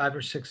addition to 5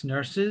 or 6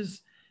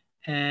 nurses.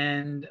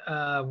 And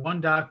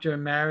one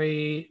person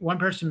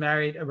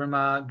married a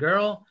Ramah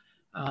girl.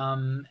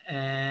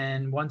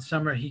 And one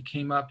summer he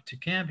came up to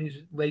camp, he's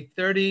late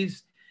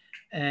 30s.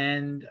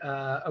 And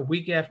a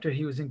week after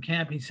he was in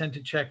camp, he sent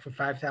a check for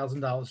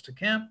 $5,000 to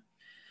camp.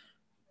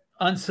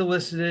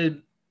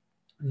 Unsolicited,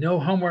 no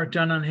homework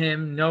done on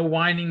him, no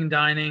whining and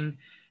dining.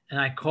 And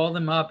I called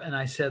him up and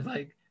I said,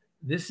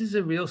 this is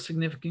a real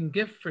significant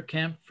gift for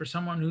camp for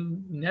someone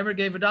who never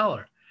gave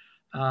 $1.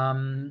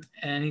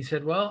 And he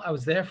said, well, I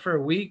was there for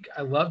a week.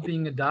 I love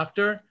being a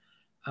doctor.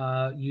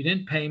 You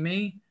didn't pay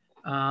me.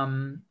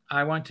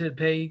 I want to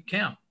pay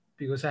camp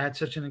because I had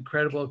such an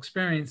incredible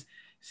experience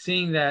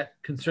seeing that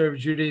conservative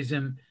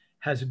Judaism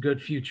has a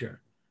good future.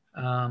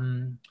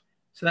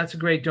 So that's a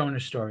great donor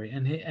story.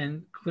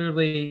 And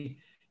clearly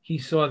he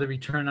saw the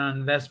return on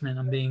investment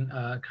on being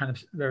kind of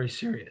very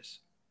serious.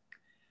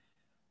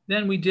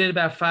 Then we did,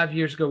 about 5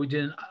 years ago, we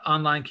did an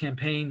online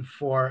campaign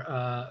for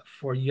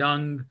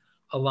young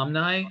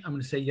alumni. I'm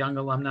going to say young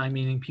alumni,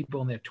 meaning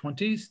people in their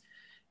 20s.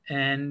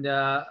 And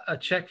a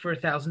check for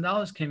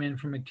 $1,000 came in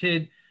from a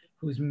kid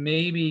who's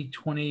maybe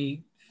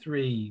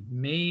 23,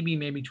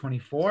 maybe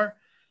 24.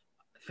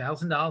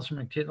 $1,000 from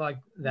a kid like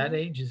that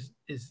age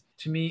is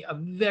to me a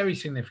very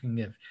significant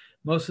gift.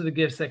 Most of the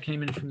gifts that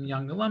came in from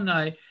young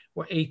alumni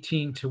were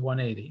 18 to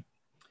 180.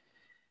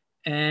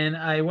 And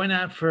I went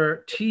out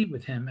for tea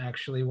with him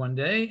actually one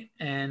day,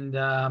 and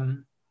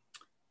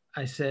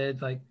I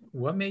said, like,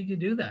 what made you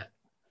do that?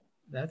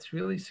 That's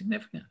really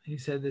significant. He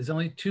said, there's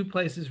only two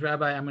places,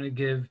 Rabbi, I'm going to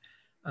give,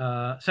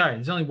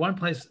 there's only one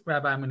place,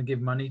 Rabbi, I'm going to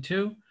give money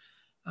to.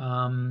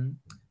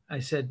 I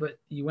said, but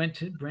you went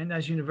to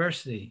Brandeis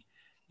University.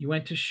 You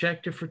went to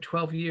Schechter for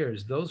 12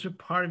 years. Those are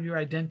part of your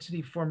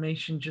identity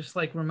formation, just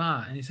like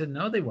Ramah. And he said,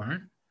 no, they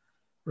weren't.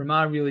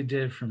 Ramah really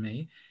did it for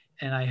me.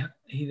 And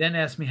he then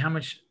asked me how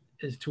much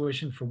is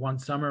tuition for one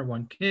summer,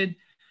 one kid.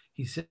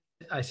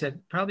 I said,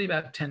 probably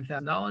about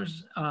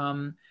 $10,000.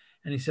 And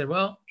he said,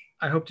 well,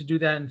 I hope to do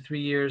that in 3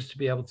 years to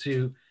be able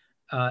to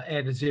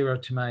add a zero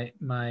to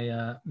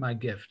my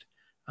gift.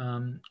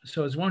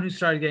 So as one who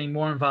started getting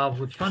more involved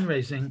with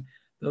fundraising,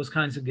 those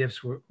kinds of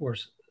gifts were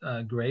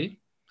great.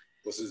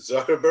 Was it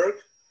Zuckerberg?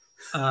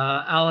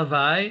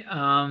 Alavai.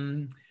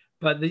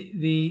 But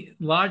the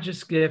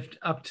largest gift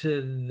up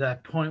to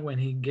that point when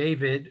he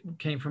gave it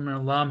came from an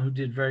alum who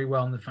did very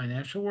well in the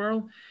financial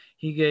world.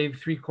 He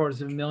gave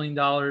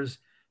 $750,000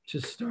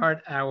 to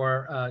start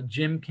our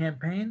gym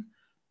campaign,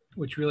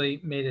 which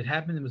really made it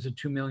happen. It was a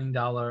 $2 million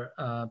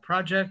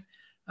project.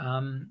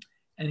 And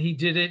he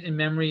did it in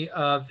memory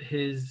of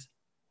his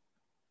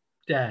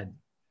dad.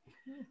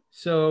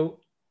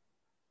 So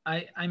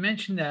I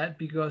mentioned that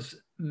because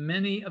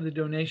many of the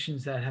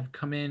donations that have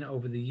come in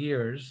over the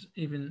years,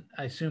 even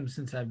I assume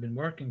since I've been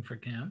working for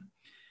camp,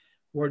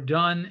 were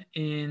done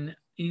in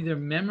either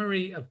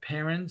memory of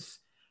parents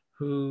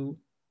who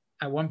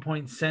at one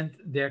point sent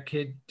their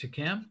kid to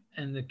camp,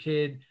 and the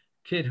kid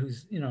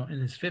who's in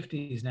his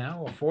 50s now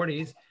or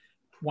 40s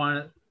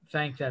want to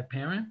thank that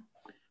parent,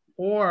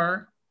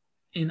 or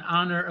in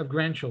honor of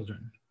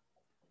grandchildren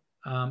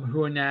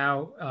who are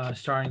now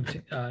starting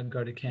to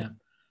go to camp.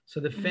 So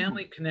the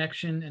family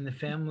connection and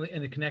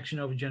the connection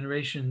over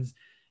generations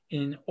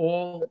in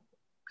all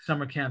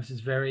summer camps is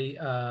very,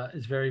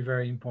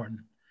 very important.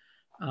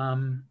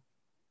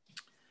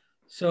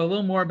 So a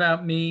little more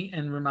about me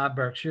and Ramah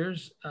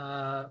Berkshires.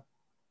 As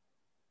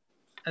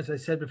I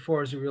said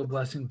before, it's a real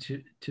blessing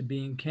to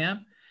be in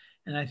camp.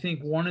 And I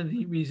think one of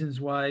the reasons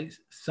why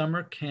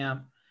summer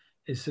camp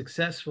is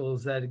successful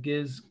is that it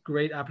gives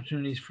great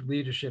opportunities for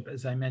leadership,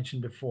 as I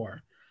mentioned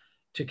before,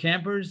 to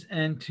campers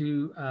and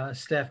to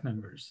staff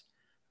members.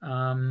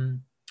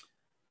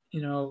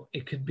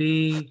 It could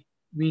be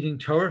reading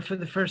Torah for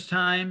the first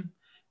time.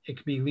 It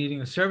could be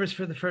leading a service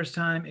for the first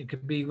time. It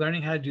could be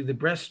learning how to do the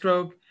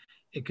breaststroke.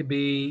 It could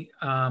be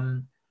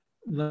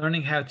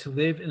learning how to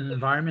live in an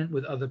environment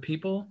with other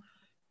people.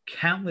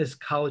 Countless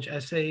college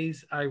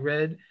essays I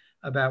read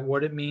about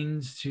what it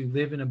means to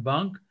live in a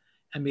bunk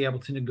and be able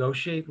to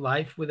negotiate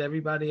life with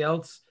everybody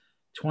else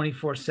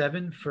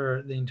 24/7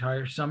 for the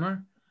entire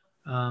summer.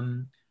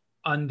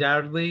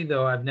 Undoubtedly,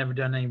 though I've never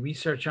done any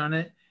research on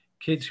it,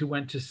 kids who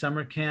went to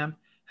summer camp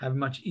have a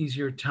much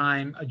easier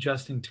time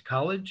adjusting to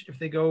college if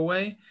they go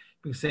away,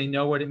 because they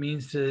know what it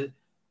means to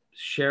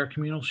share a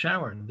communal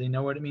shower. They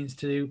know what it means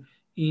to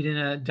eat in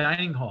a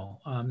dining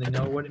hall. They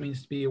know what it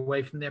means to be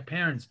away from their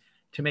parents,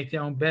 to make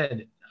their own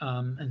bed,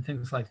 and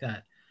things like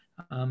that.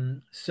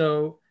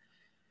 So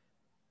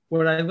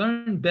what I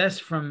learned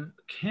best from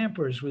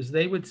campers was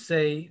they would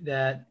say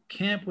that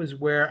camp was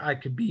where I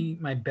could be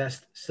my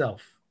best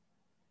self.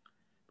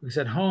 Because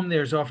at home,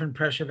 there's often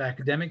pressure of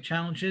academic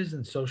challenges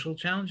and social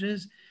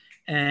challenges,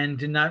 and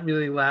did not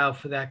really allow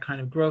for that kind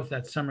of growth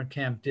that summer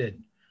camp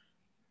did.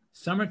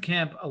 Summer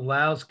camp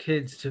allows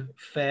kids to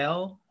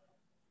fail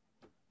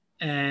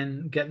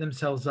and get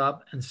themselves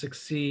up and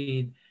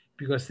succeed,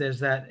 because there's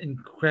that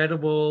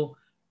incredible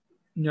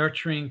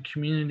nurturing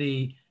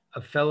community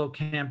of fellow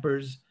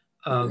campers,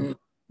 of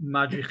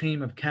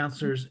madrichim, of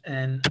counselors,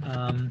 and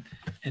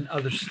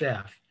other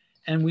staff.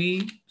 And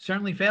we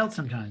certainly failed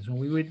sometimes. When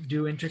we would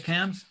do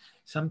intercamps,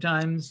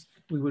 sometimes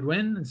we would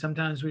win and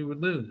sometimes we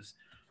would lose.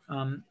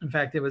 In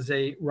fact, there was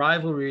a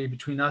rivalry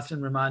between us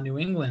and Ramah New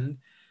England.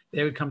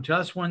 They would come to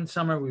us one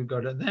summer, we would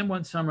go to them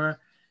one summer.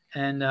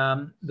 And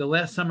the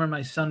last summer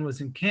my son was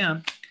in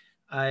camp,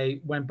 I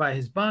went by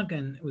his bunk,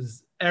 and it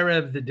was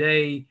Erev, the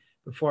day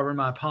before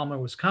Ramah Palmer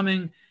was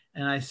coming.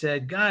 And I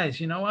said, guys,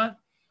 you know what?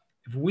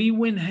 If we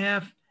win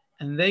half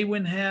and they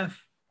win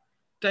half,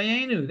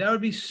 Dayenu, that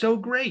would be so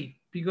great,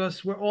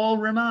 because we're all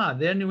Ramah.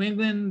 They're New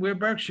England, we're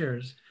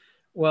Berkshires.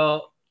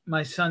 Well,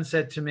 my son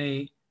said to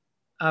me,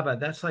 Abba,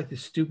 that's like the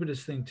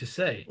stupidest thing to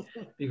say,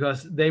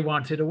 because they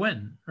wanted to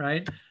win,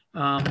 right?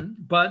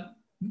 But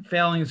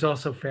failing is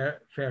also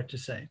fair to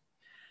say.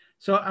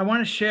 So I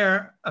want to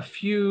share a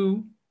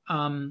few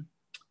I'm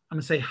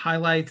going to say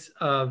highlights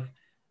of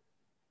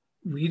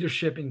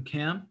leadership in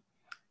camp,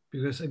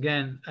 because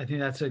again, I think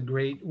that's a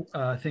great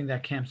thing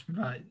that camps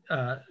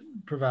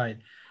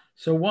provide.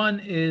 So one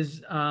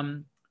is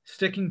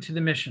sticking to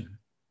the mission.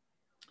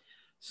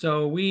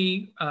 So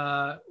we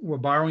were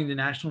borrowing the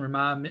National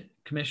Ramah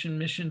Commission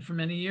mission for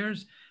many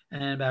years.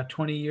 And about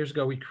 20 years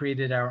ago, we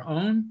created our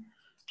own.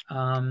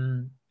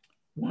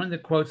 One of the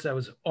quotes that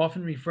was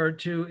often referred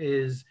to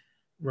is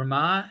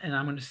Ramah, and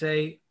I'm going to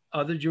say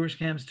other Jewish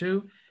camps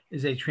too,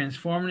 is a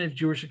transformative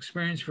Jewish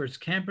experience for its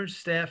campers,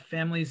 staff,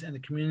 families, and the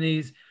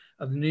communities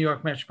of the New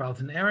York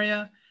metropolitan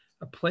area,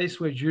 a place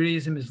where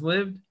Judaism is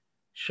lived,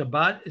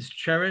 Shabbat is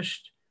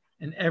cherished,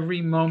 and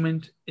every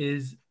moment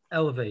is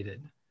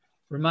elevated.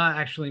 Ramah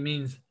actually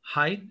means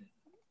height.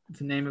 It's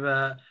the name of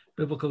a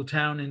biblical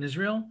town in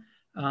Israel.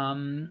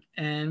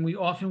 And we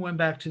often went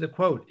back to the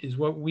quote, is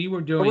what we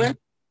were doing.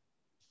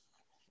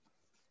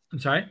 I'm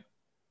sorry?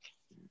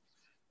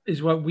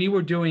 Is what we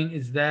were doing,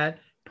 is that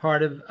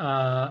part of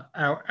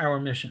our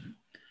mission.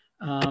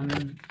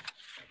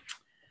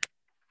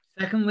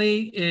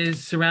 Secondly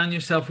is surround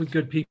yourself with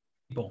good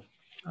people.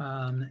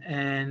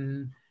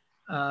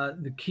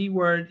 The key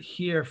word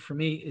here for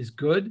me is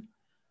good.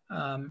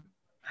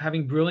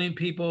 Having brilliant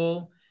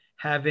people,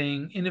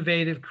 having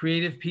innovative,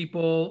 creative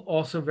people,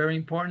 also very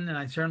important. And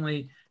I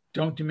certainly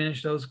don't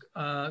diminish those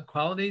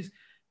qualities,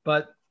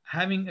 but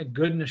having a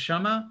good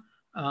neshama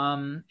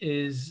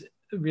is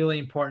really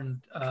important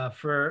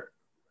for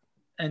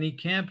any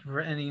camp, for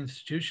any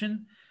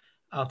institution.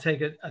 I'll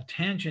take a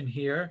tangent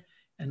here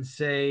and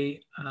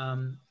say,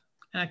 and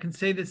I can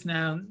say this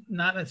now,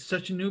 not as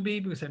such a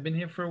newbie, because I've been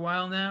here for a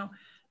while now,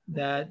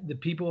 that the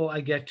people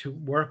I get to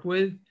work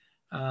with,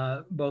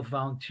 both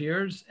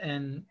volunteers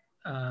and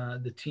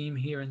the team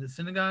here in the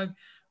synagogue,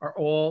 are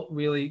all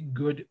really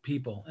good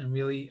people and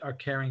really are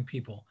caring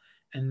people.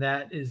 And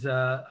that is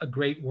a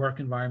great work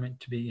environment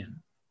to be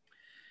in.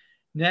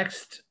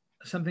 Next,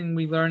 something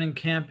we learn in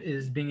camp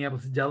is being able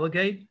to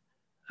delegate.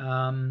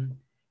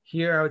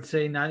 Here, I would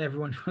say not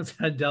everyone knows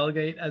how to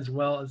delegate as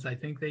well as I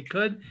think they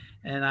could.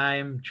 And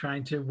I'm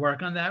trying to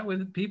work on that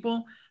with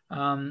people.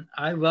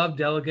 I love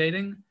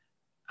delegating.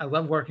 I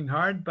love working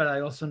hard, but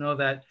I also know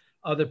that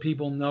other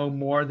people know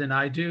more than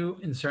I do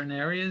in certain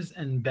areas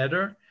and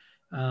better.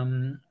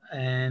 I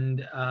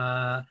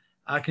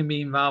can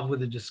be involved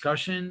with a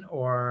discussion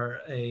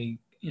or a,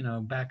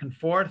 back and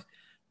forth,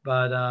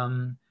 but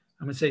I'm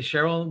gonna say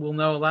Cheryl will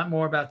know a lot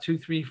more about 2,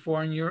 3,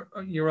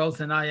 4-year-olds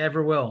than I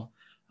ever will.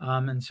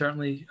 And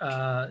certainly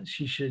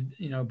she should,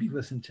 be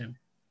listened to.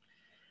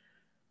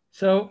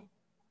 So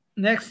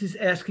next is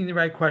asking the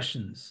right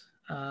questions.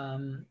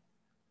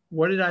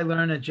 What did I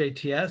learn at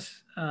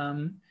JTS?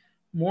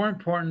 More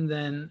important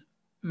than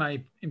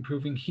my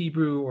improving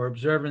Hebrew or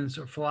observance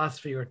or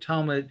philosophy or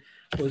Talmud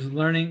was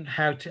learning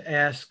how to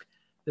ask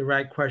the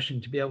right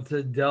question, to be able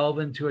to delve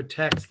into a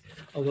text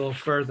a little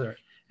further.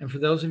 And for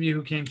those of you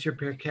who came to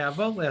Pirkei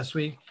Avot last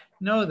week,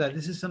 know that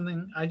this is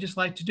something I just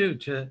like to do,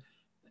 to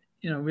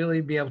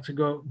really be able to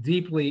go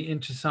deeply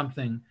into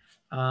something.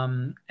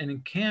 And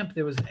in camp,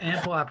 there was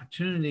ample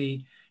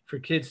opportunity for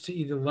kids to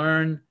either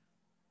learn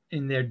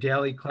in their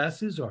daily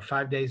classes or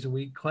 5 days a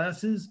week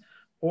classes,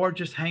 or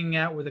just hanging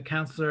out with a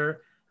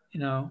counselor,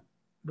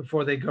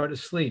 before they go to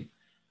sleep.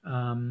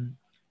 And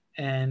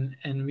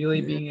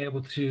really being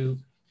able to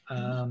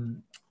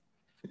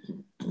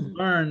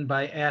learn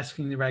by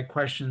asking the right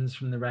questions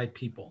from the right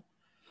people.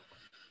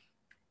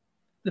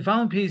 The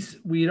following piece,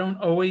 we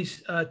don't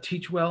always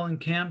teach well in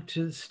camp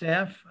to the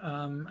staff.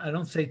 I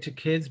don't say to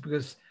kids,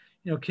 because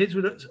kids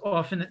would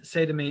often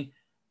say to me,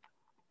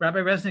 Rabbi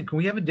Resnick, can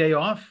we have a day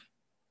off?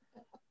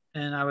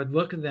 And I would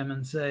look at them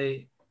and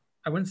say,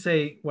 I wouldn't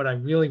say what I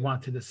really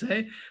wanted to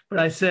say, but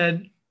I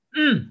said,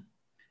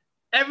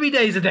 every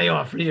day is a day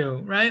off for you,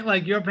 right?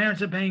 Like, your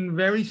parents are paying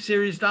very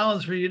serious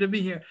dollars for you to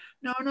be here.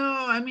 No,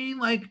 I mean,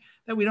 like,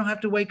 that we don't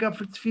have to wake up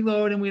for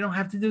tefillot, and we don't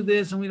have to do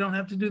this, and we don't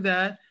have to do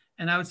that.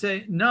 And I would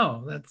say,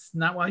 no, that's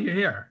not why you're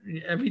here.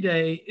 Every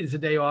day is a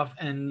day off,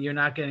 and you're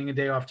not getting a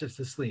day off just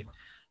to sleep.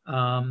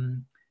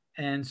 And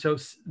so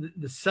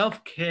the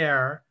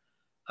self-care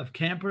of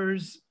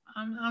campers,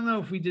 I don't know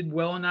if we did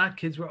well or not.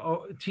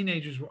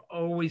 Teenagers were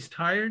always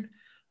tired.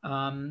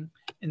 In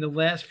the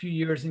last few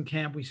years in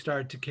camp, we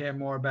started to care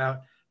more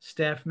about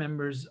staff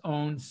members'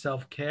 own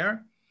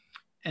self-care.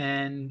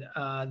 And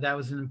that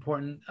was an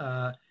important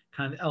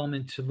kind of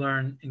element to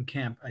learn in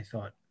camp, I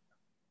thought.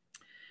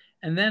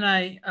 And then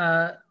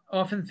I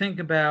often think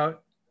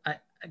about,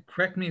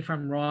 correct me if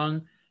I'm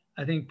wrong,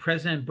 I think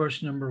President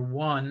Bush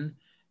 #1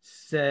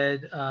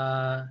 said,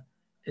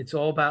 it's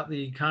all about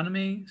the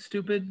economy,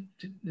 stupid.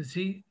 Is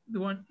he the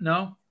one?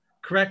 No?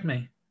 Correct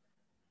me.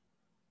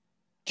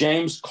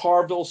 James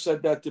Carville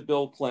said that to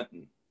Bill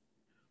Clinton.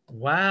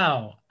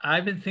 Wow.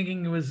 I've been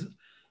thinking it was,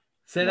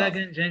 say that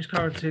again, James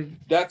Carville.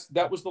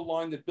 That was the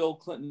line that Bill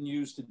Clinton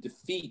used to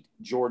defeat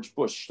George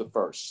Bush the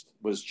first,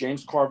 was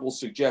James Carville's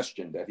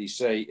suggestion that he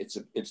say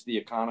it's the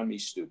economy,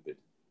 stupid.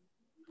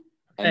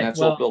 And that's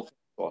what Bill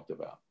talked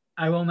about.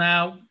 I will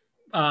now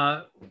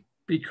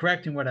be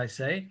correct in what I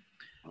say.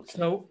 Okay.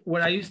 So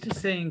what I used to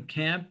say in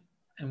camp,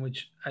 and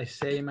which I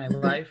say in my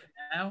life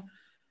now,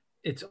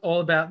 it's all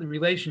about the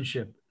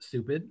relationship,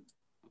 stupid.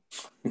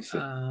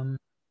 And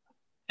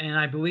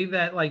I believe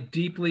that like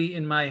deeply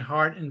in my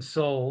heart and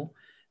soul,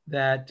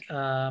 that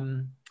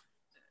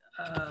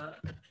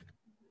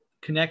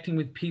connecting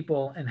with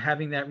people and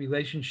having that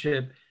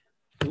relationship.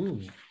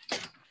 Ooh.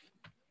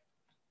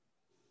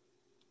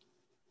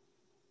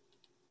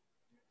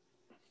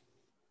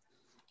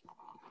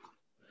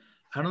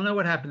 I don't know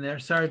what happened there.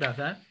 Sorry about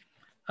that.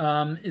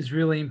 Is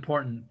really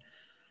important.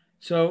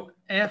 So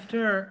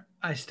after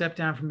I stepped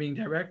down from being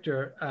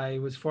director, I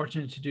was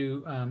fortunate to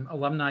do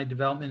alumni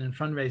development and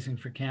fundraising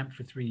for camp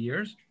for 3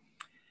 years.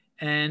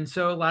 And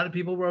so a lot of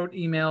people wrote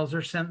emails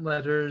or sent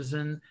letters,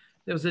 and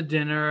there was a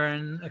dinner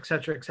and et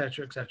cetera, et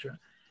cetera, et cetera.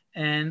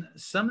 And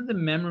some of the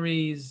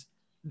memories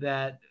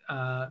that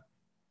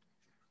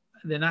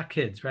they're not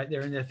kids, right?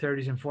 They're in their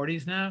 30s and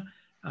 40s now,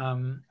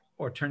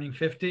 or turning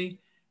 50,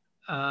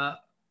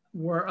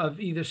 were of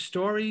either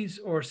stories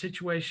or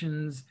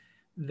situations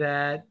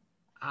that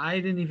I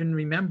didn't even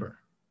remember,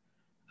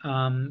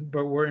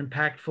 but were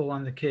impactful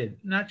on the kid,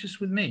 not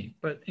just with me,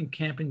 but in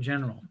camp in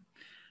general.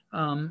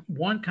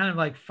 One kind of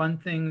like fun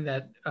thing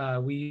that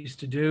we used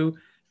to do,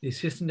 the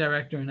assistant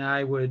director and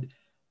I would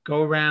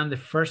go around the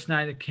first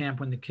night of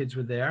camp when the kids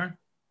were there.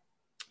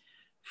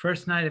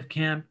 First night of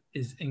camp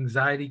is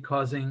anxiety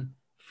causing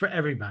for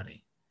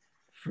everybody.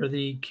 For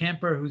the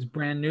camper who's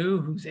brand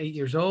new, who's 8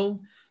 years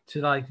old, to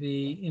like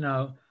the, you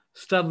know,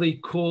 studly,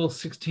 cool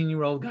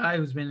 16-year-old guy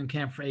who's been in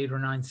camp for 8 or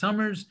 9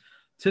 summers,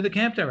 to the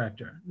camp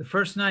director. The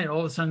first night, all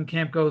of a sudden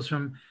camp goes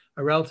from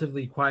a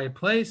relatively quiet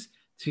place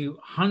to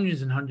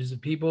hundreds and hundreds of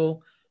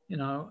people, you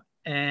know,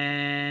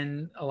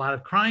 and a lot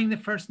of crying the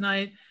first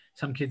night,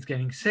 some kids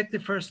getting sick the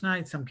first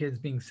night, some kids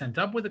being sent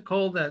up with a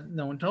cold that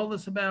no one told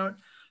us about.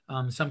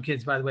 Some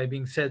kids, by the way,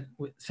 being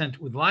sent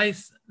with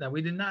lice that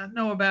we did not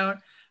know about.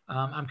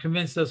 I'm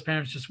convinced those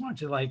parents just wanted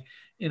to, like,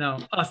 you know,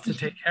 us to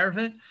take care of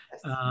it.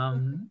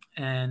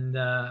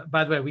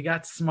 By the way, we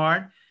got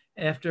smart.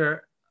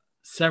 After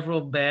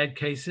several bad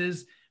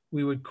cases,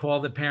 we would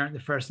call the parent the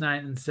first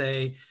night and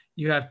say,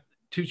 you have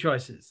 2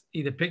 choices.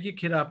 Either pick your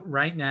kid up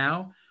right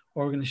now,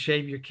 or we're going to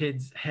shave your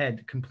kid's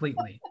head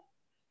completely.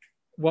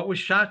 What was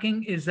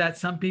shocking is that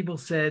some people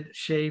said,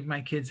 shave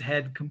my kid's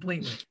head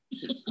completely.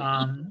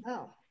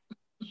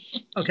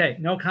 Okay,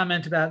 no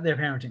comment about their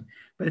parenting,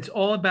 but it's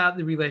all about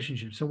the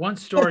relationship. So one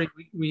story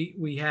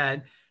we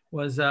had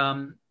was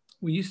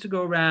we used to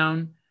go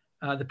around,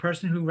 the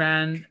person who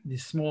ran the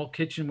small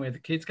kitchen where the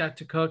kids got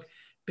to cook,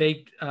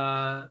 baked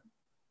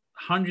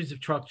hundreds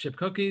of chocolate chip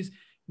cookies.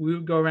 We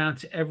would go around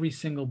to every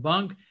single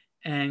bunk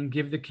and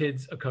give the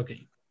kids a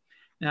cookie.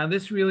 Now,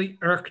 this really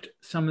irked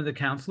some of the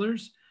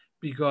counselors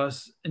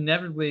because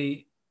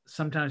inevitably,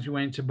 sometimes we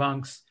went into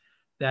bunks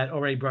that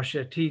already brush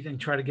their teeth and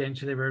try to get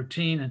into their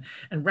routine.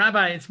 And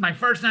Rabbi, it's my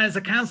first night as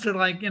a counselor,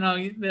 like, you know,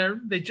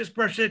 they just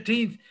brush their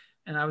teeth.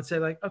 And I would say,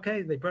 like,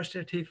 okay, they brush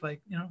their teeth,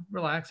 like, you know,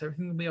 relax,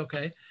 everything will be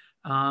okay.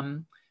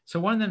 So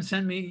one of them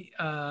sent me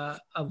a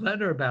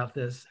letter about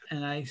this.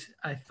 And I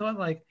thought,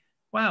 like,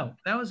 wow,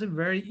 that was a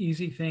very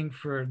easy thing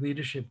for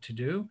leadership to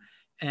do.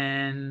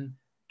 And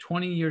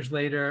 20 years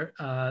later,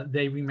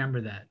 they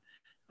remember that.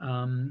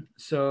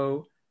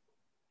 So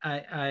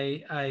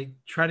I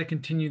try to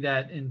continue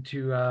that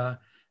into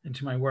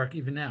my work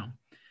even now.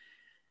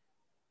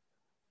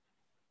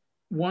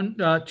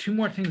 Two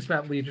more things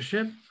about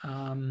leadership.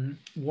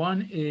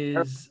 One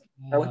is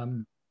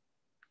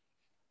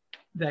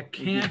that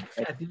camp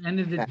at the end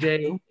of the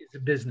day is a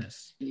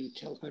business.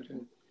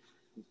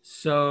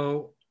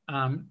 So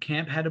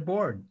camp had a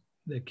board.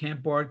 The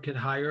camp board could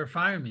hire or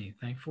fire me.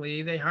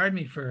 Thankfully, they hired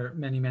me for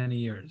many, many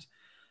years.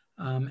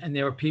 And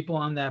there were people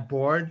on that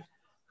board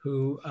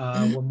who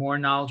were more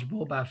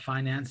knowledgeable about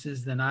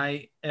finances than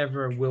I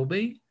ever will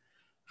be.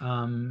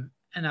 And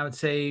I would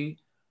say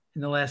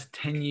in the last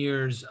 10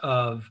 years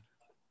of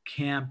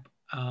camp,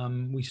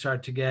 we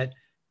start to get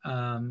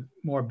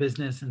more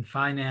business and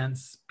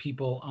finance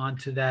people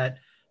onto that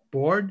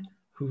board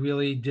who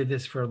really did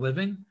this for a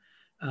living.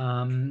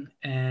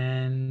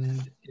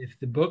 And if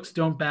the books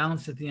don't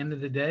balance at the end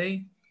of the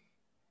day,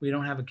 we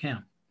don't have a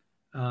camp.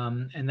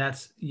 And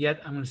that's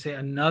yet, I'm going to say,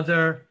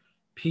 another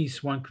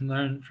piece one can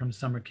learn from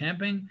summer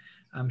camping.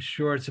 I'm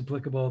sure it's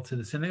applicable to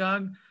the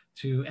synagogue,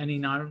 to any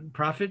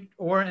nonprofit,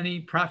 or any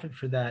profit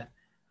for that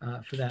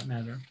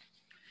matter.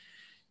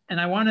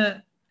 And I want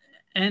to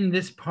end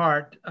this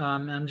part,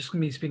 and I'm just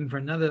going to be speaking for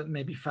another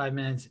maybe 5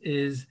 minutes,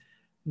 is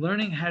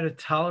learning how to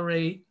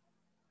tolerate,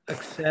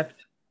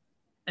 accept,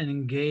 and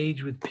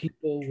engage with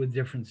people with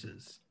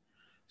differences.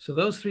 So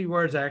those 3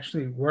 words I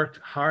actually worked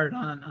hard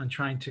on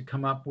trying to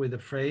come up with a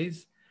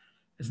phrase.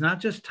 It's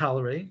not just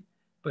tolerate,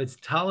 but it's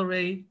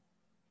tolerate,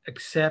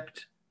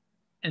 accept,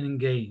 and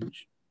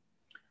engage.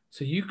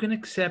 So you can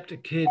accept a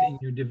kid in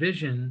your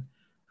division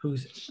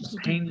who's a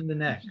pain in the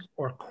neck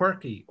or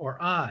quirky or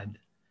odd,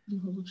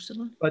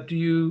 but do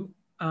you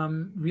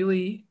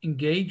really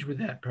engage with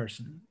that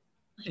person?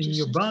 In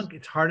your bunk,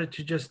 it's harder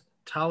to just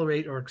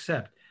tolerate or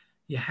accept.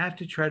 you have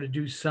to try to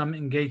do some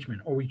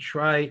engagement, or we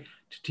try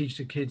to teach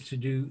the kids to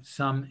do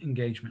some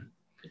engagement.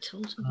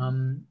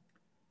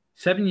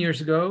 7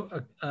 years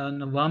ago,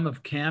 an alum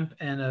of camp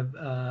and of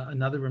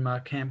another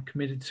Ramah camp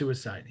committed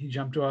suicide. He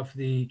jumped off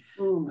the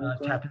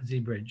Tappan Zee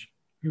Bridge.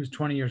 He was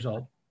 20 years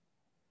old.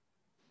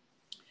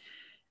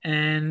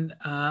 And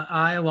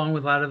I, along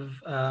with a lot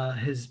of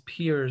his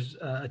peers,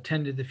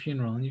 attended the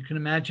funeral. And you can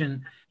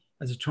imagine,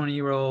 as a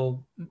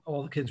 20-year-old,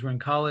 all the kids were in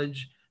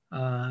college,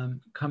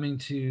 coming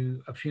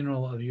to a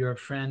funeral of your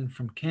friend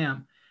from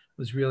camp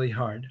was really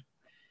hard.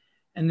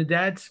 And the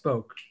dad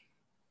spoke.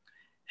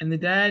 And the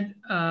dad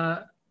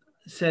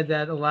said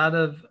that a lot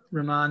of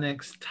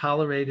Ramahniks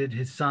tolerated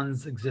his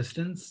son's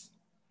existence,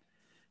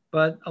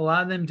 but a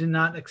lot of them did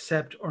not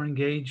accept or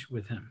engage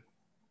with him.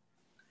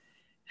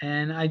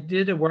 And I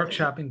did a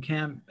workshop in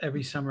camp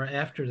every summer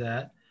after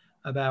that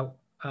about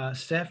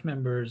staff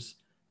members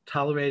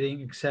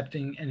tolerating,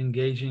 accepting, and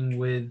engaging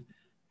with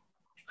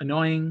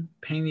annoying,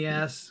 pain in the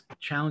ass,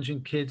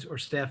 challenging kids or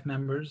staff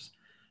members.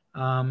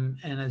 And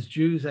as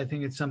Jews, I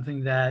think it's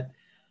something that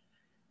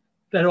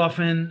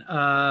often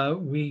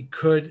we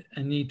could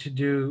and need to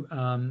do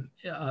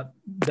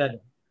better.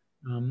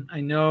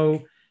 I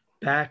know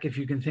back, if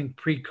you can think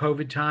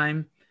pre-COVID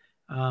time,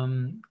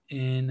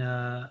 in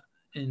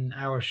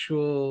our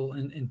shul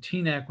in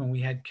Teaneck, when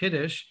we had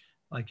Kiddush,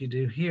 like you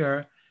do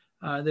here,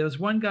 there was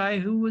one guy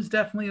who was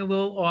definitely a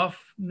little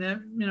off,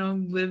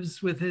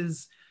 lives with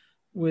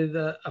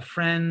a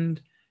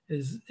friend,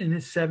 is in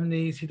his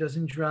 70s, he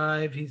doesn't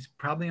drive, he's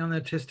probably on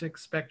the autistic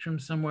spectrum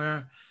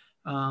somewhere.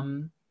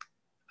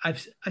 I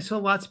saw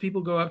lots of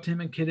people go up to him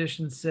at Kiddush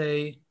and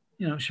say,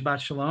 Shabbat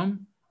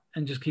Shalom,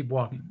 and just keep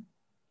walking.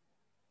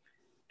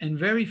 And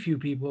very few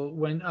people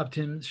went up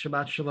to him,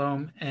 Shabbat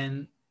Shalom,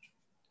 and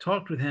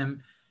talked with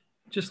him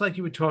just like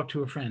you would talk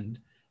to a friend.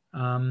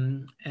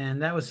 And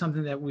that was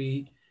something that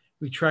we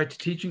tried to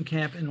teach in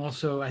camp, and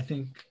also I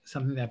think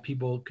something that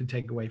people can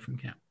take away from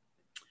camp.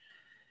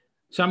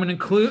 So I'm going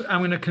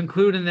to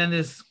conclude, and then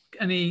there's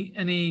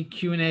any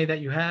Q&A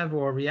that you have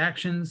or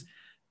reactions.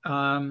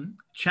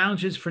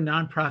 Challenges for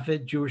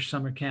nonprofit Jewish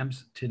summer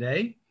camps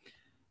today.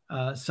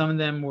 Some of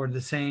them were the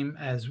same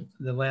as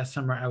the last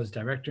summer I was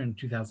director in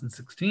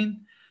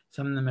 2016.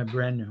 Some of them are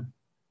brand new.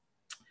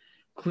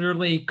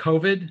 Clearly,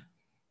 COVID.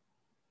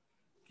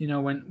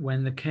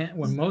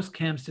 When most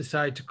camps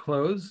decide to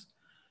close,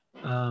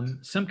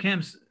 some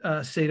camps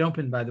stayed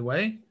open. By the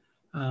way,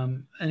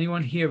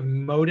 anyone here of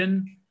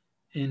Moden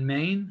in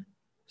Maine?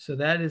 So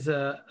that is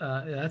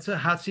that's a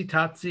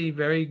hotsy-totsy,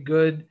 very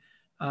good,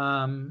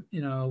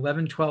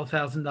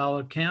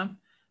 $11,000–12,000 camp,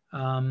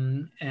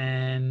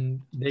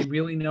 and they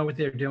really know what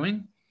they're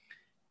doing,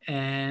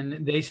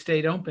 and they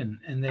stayed open,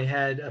 and they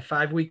had a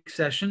 5-week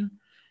session,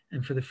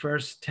 and for the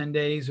first 10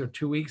 days or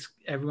 2 weeks,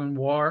 everyone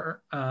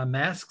wore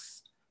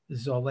masks. This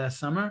is all last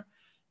summer,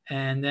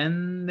 and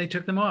then they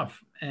took them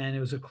off, and it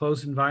was a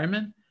closed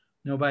environment.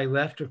 Nobody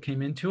left or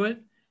came into it.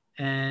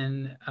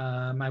 And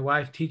my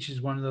wife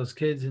teaches one of those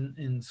kids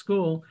in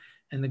school,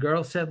 and the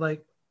girl said,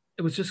 like,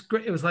 it was just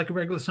great. It was like a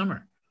regular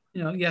summer.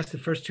 Yes, the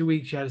first 2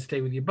 weeks you had to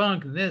stay with your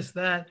bunk and this,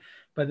 that,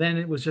 but then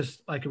it was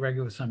just like a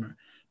regular summer.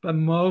 But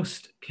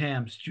most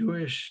camps,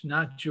 Jewish,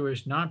 not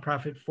Jewish,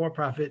 nonprofit,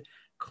 for-profit,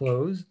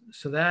 closed.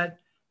 So that,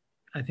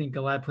 I think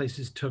a lot of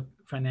places took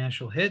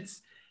financial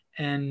hits,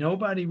 and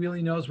nobody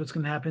really knows what's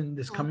going to happen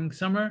this coming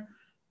summer.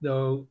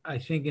 Though I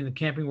think in the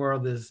camping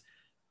world, there's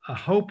a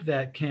hope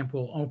that camp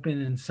will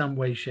open in some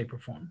way, shape, or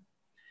form.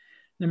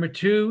 Number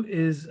 2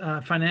 is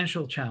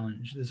financial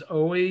challenge. There's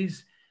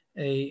always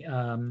a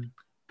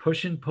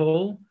push and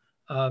pull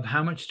of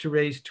how much to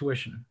raise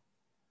tuition.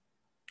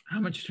 How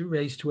much to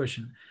raise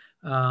tuition.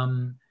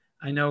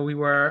 I know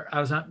I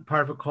was on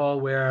part of a call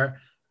where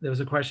there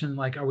was a question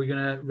like, are we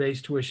going to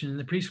raise tuition in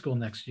the preschool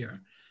next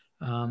year?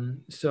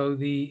 So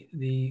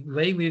the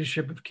lay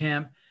leadership of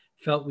camp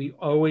felt we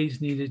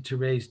always needed to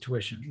raise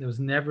tuition. There was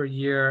never a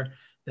year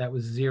that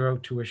was zero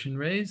tuition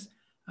raise.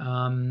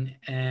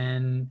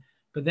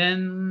 But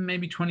then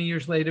maybe 20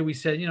 years later, we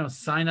said,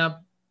 sign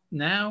up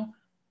now,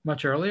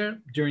 much earlier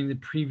during the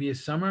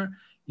previous summer.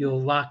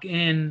 You'll lock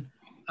in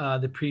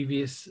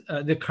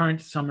the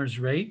current summer's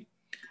rate.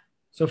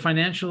 So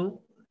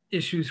financial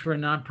issues for a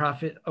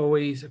nonprofit,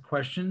 always a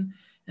question.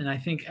 And I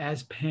think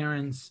as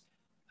parents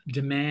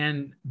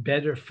demand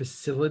better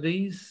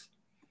facilities,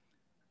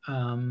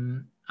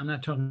 I'm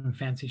not talking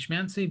fancy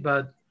schmancy,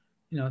 but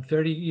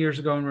 30 years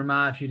ago in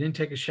Ramah, if you didn't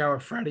take a shower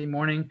Friday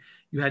morning,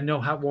 you had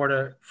no hot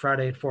water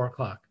Friday at 4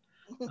 o'clock.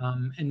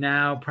 And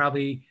now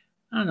probably,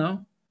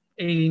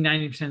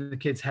 80–90% of the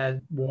kids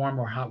had warm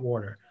or hot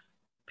water.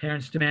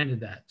 Parents demanded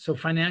that. So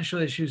financial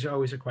issues are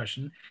always a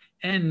question,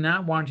 and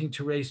not wanting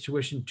to raise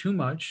tuition too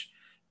much,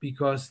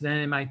 because then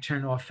it might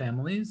turn off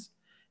families.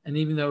 And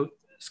even though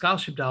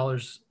scholarship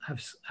dollars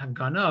have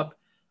gone up,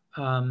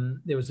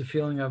 there was a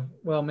feeling of,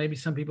 well, maybe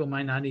some people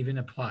might not even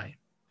apply.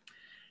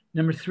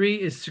 Number 3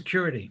 is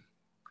security.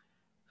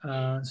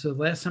 So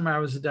last summer I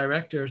was the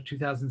director,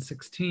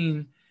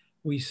 2016,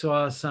 we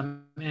saw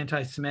some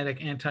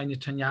anti-Semitic,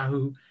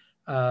 anti-Netanyahu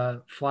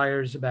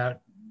flyers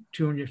about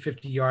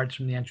 250 yards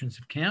from the entrance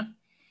of camp.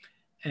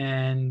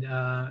 And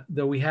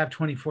though we have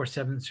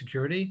 24/7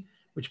 security,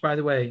 which, by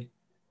the way,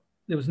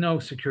 there was no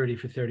security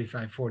for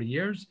 35, 40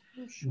 years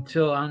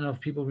until, I don't know if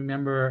people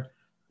remember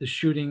the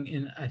shooting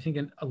in, I think,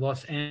 in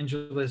Los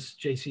Angeles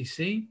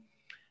JCC,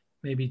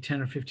 maybe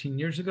 10 or 15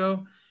 years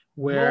ago,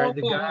 where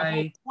the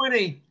guy...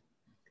 20.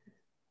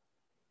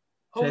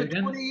 Over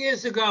 20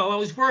 years ago, I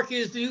was working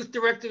as the youth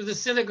director of the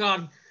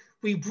synagogue.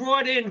 We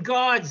brought in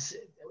guards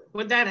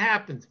when that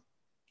happened.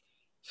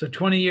 So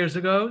 20 years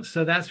ago.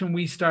 So that's when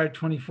we started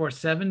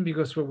 24/7,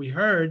 because what we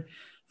heard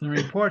from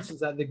the reports is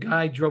that the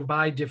guy drove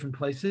by different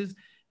places,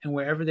 and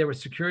wherever there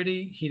was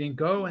security, he didn't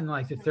go. And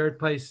like the third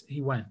place,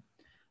 he went.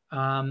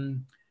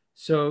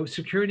 So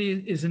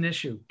security is an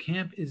issue.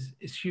 Camp is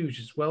huge.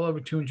 It's well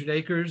over 200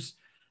 acres.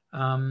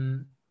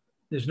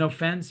 There's no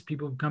fence.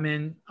 People come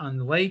in on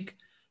the lake.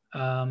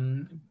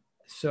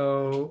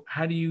 So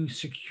how do you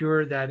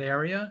secure that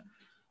area?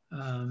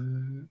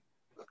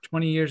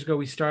 20 years ago,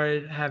 we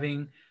started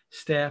having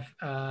staff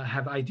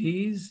have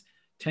IDs.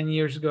 10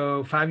 years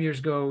ago, 5 years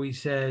ago, we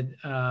said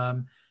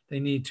they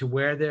need to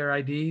wear their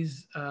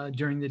IDs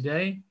during the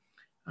day.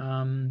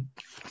 And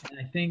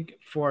I think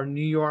for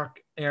New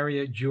York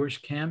area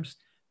Jewish camps,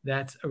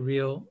 that's a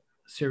real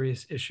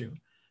serious issue.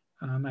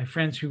 My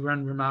friends who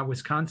run Ramah,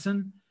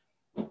 Wisconsin,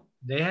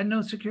 they had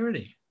no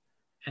security.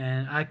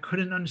 And I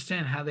couldn't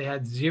understand how they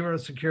had zero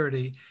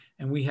security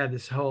and we had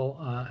this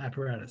whole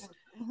apparatus.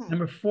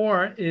 Number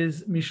 4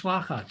 is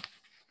Mishlachat.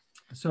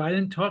 So I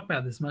didn't talk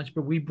about this much,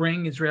 but we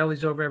bring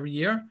Israelis over every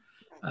year.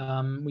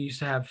 We used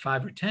to have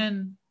 5 or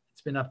 10.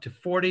 It's been up to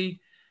 40.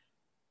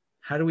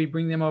 How do we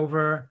bring them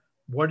over?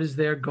 What is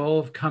their goal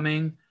of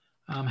coming?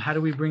 How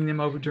do we bring them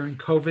over during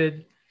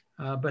COVID?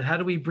 But how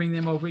do we bring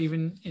them over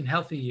even in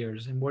healthy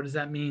years? And what does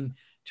that mean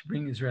to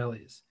bring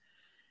Israelis?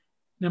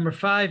 Number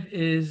 5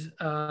 is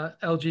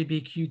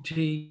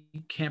LGBTQ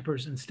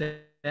campers and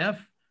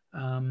staff.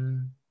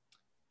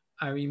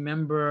 I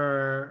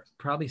remember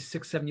probably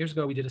 6, 7 years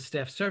ago, we did a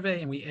staff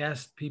survey and we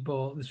asked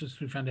people, this was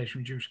through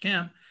Foundation for Jewish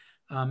Camp,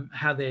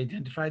 how they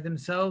identified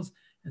themselves.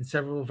 And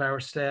several of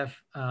our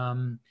staff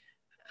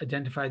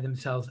identified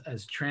themselves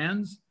as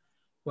trans.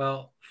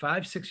 Well,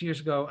 5, 6 years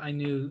ago, I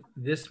knew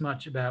this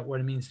much about what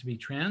it means to be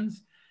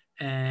trans.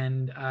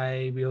 And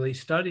I really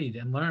studied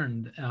and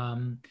learned.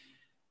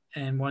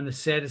 And one of the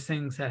saddest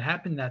things that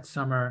happened that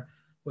summer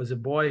was a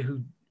boy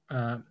who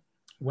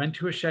went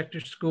to a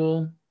Schechter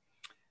school,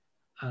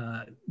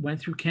 went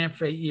through camp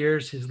for 8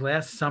 years. His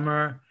last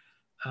summer,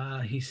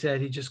 he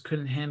said he just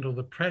couldn't handle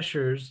the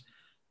pressures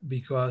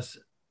because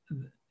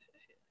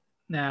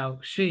now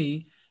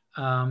she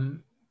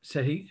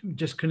said he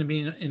just couldn't be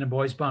in a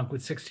boys' bunk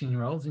with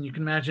 16-year-olds. And you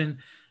can imagine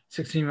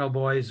 16-year-old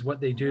boys, what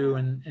they do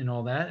and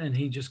all that. And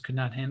he just could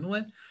not handle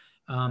it.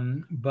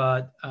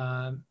 But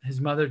his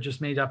mother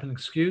just made up an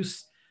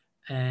excuse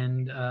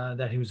and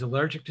that he was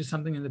allergic to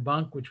something in the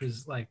bunk, which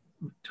was like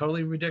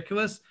totally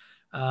ridiculous.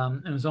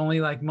 And it was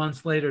only like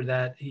months later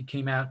that he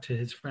came out to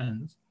his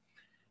friends.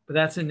 But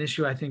that's an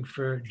issue, I think,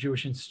 for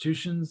Jewish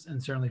institutions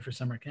and certainly for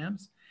summer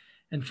camps.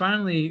 And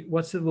finally,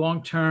 what's the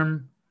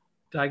long-term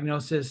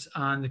diagnosis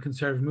on the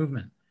conservative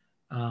movement?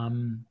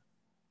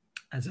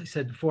 As I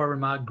said before,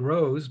 Ramah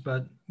grows,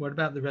 but what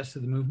about the rest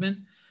of the movement?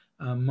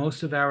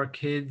 Most of our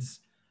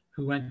kids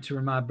who went to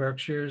Ramah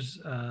Berkshires,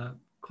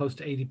 close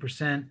to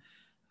 80%,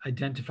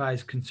 identify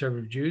as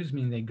conservative Jews,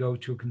 meaning they go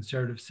to a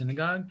conservative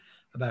synagogue.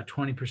 About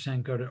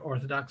 20% go to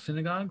Orthodox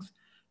synagogues.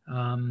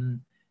 And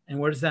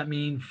what does that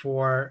mean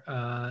for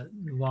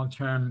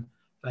long-term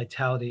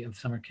vitality of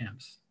summer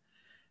camps?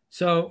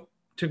 So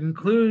to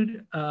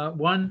conclude,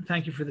 1,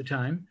 thank you for the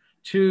time.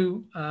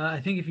 2,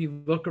 I think if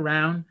you look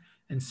around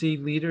and see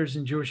leaders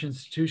in Jewish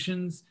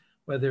institutions,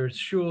 whether it's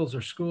shuls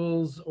or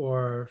schools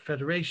or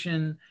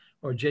federation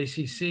or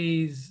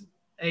JCCs,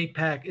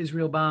 APAC,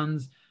 Israel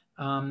bonds,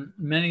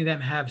 many of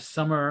them have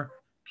summer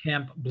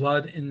camp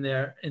blood in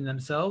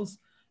themselves.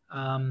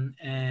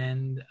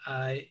 And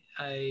I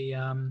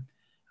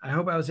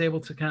hope I was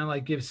able to kind of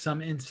like give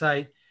some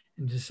insight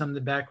into some of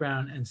the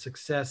background and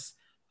success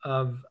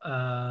of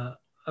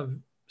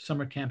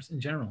summer camps in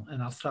general.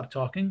 And I'll stop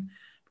talking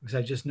because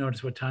I just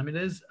noticed what time it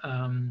is.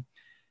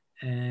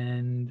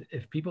 And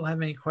if people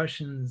have any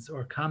questions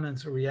or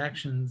comments or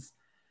reactions,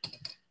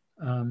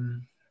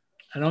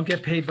 I don't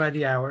get paid by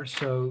the hour,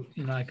 so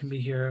I can be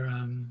here.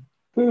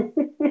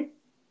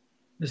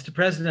 Mr.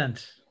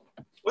 President.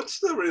 What's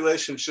the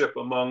relationship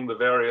among the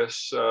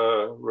various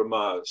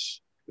Ramahs?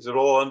 Is it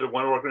all under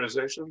one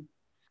organization?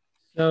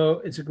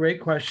 So it's a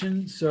great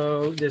question.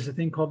 So there's a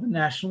thing called the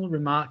National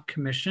Ramah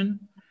Commission.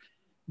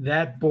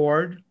 That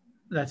board,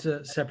 that's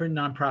a separate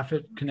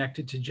nonprofit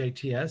connected to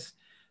JTS.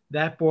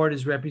 That board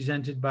is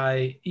represented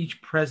by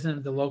each president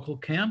of the local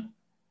camp.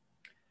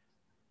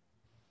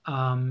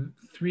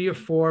 3 or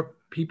 4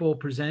 people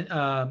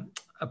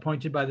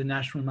appointed by the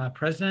National Ramah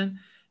president,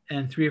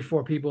 and 3 or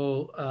 4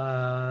 people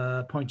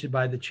appointed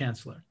by the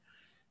chancellor.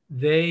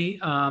 They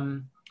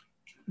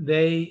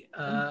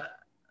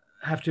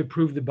have to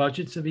approve the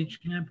budgets of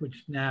each camp,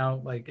 which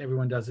now, like,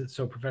 everyone does it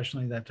so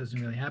professionally that doesn't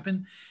really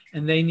happen.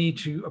 And they need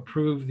to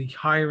approve the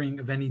hiring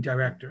of any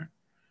director.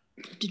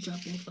 To drop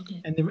off,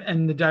 okay.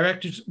 And the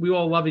directors, we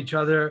all love each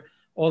other.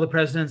 All the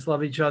presidents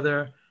love each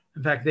other.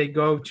 In fact, they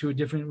go to a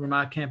different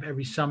Ramah camp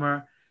every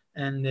summer,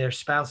 and their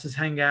spouses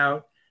hang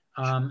out.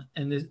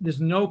 And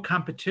there's no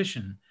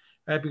competition,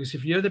 right? Because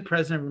if you're the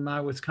president of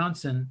Ramah,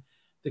 Wisconsin,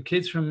 the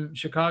kids from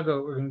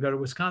Chicago are going to go to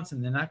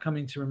Wisconsin. They're not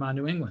coming to Ramah,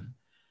 New England.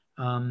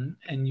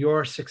 And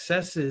your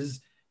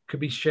successes could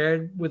be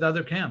shared with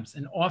other camps.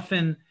 And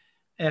often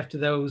after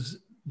those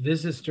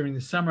visits during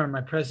the summer,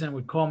 my president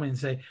would call me and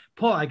say,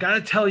 Paul, I got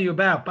to tell you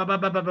about,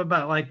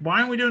 like, why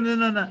aren't we doing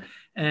no.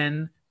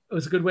 And it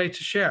was a good way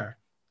to share,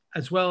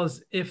 as well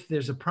as if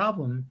there's a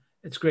problem,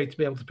 it's great to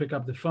be able to pick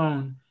up the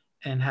phone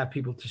and have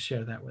people to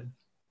share that with.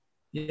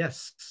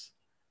 Yes.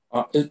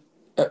 B'nai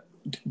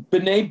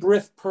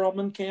B'rith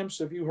Perlman camps,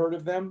 have you heard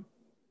of them?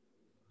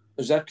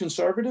 Is that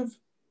conservative?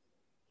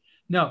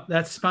 No,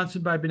 that's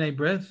sponsored by B'nai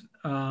B'rith.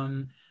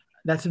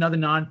 That's another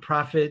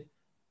nonprofit,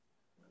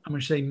 I'm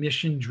going to say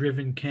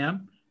mission-driven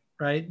camp,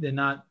 right? They're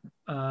not,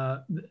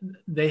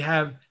 they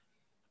have,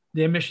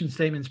 their mission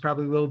statement is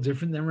probably a little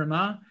different than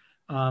Ramah,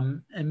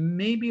 and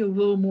maybe a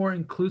little more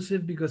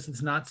inclusive because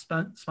it's not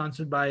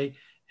sponsored by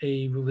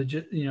a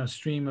religious,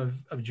 stream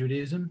of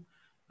Judaism.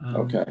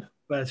 Okay.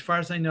 But as far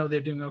as I know, they're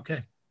doing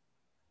okay.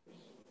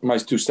 My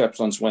two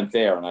stepsons went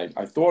there, and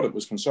I thought it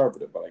was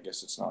conservative, but I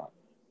guess it's not.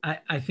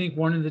 I think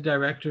one of the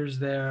directors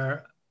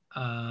there,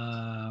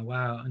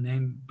 wow, a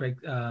name break,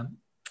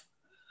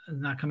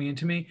 not coming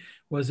into me,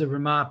 was a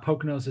Ramah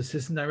Poconos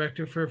assistant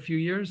director for a few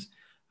years.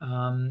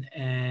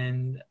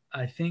 And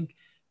I think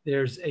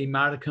there's a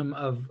modicum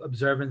of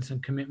observance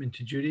and commitment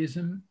to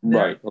Judaism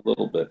there. Right, a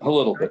little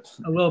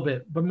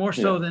bit, but more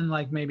so than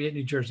like maybe at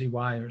New Jersey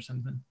Y or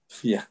something.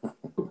 Yeah.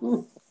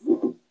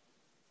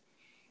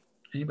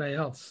 Anybody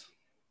else?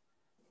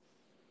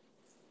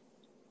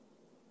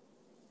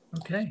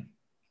 Okay.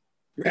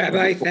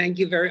 Rabbi, thank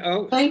you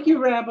Thank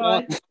you,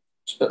 Rabbi.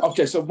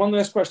 Okay, so one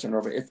last question,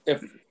 Rabbi.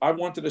 If I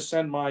wanted to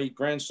send my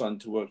grandson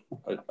to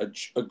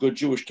a good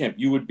Jewish camp,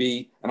 you would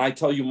be, and I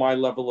tell you my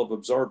level of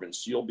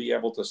observance, you'll be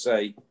able to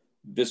say,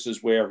 this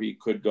is where he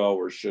could go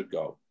or should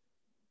go.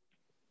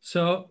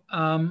 So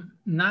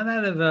not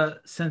out of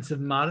a sense of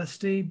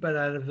modesty, but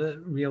out of a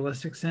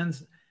realistic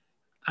sense,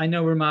 I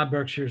know Ramah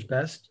Berkshires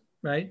best,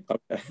 right?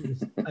 Okay.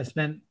 I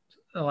spent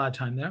a lot of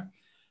time there.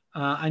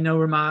 I know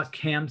Ramah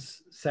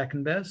camps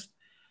second best.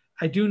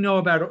 I do know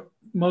about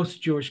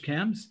most Jewish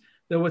camps,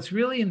 though what's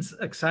really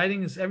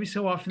exciting is every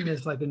so often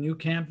there's like a new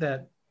camp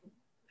that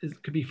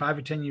could be 5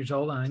 or 10 years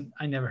old and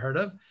I never heard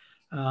of.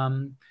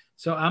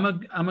 So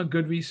I'm a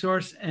good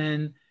resource,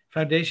 and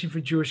Foundation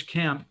for Jewish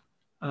Camp,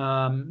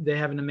 they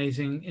have an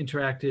amazing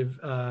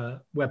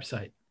interactive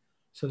website.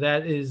 So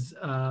that is,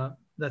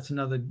 that's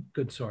another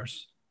good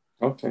source.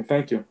 Okay,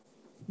 thank you.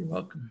 You're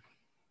welcome.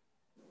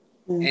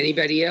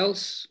 Anybody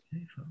else?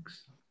 Hey,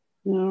 folks.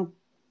 No.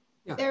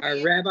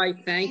 Yeah. Rabbi,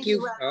 thank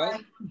you. Rabbi.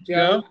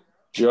 Joe.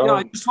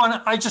 Yeah,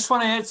 I just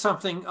want to add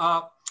something.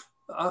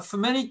 For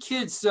many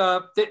kids,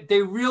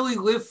 they really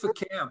live for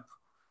camp,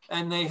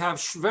 and they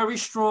have very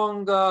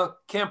strong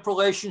camp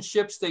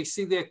relationships. They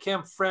see their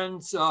camp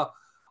friends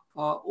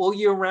all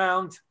year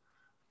round,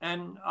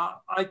 and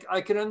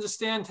I can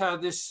understand how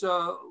this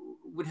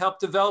would help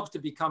develop to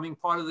becoming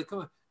part of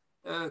the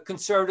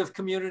conservative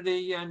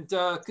community, and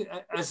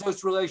as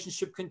those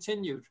relationships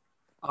continued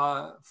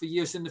for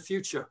years in the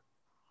future.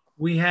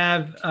 We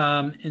have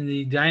in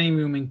the dining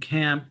room in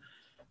camp,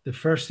 the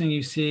first thing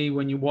you see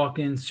when you walk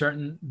in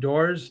certain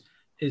doors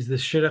is the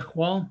shidduch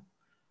wall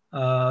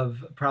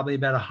of probably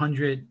about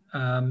 100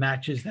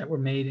 matches that were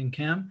made in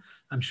camp.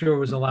 I'm sure it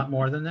was a lot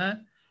more than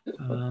that.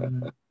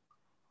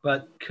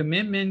 But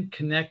commitment,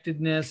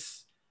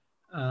 connectedness,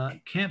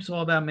 camp's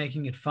all about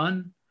making it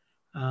fun.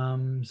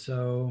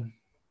 So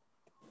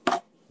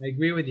I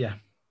agree with you.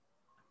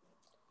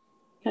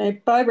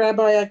 Okay, bye,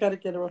 Rabbi. I got to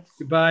get off.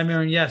 Goodbye,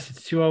 Miriam. Yes,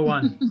 it's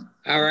 2:01.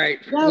 All right.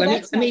 No,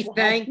 let me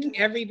thank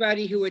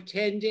everybody who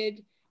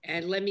attended,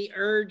 and let me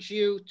urge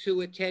you to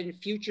attend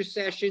future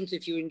sessions.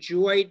 If you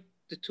enjoyed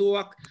the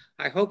talk,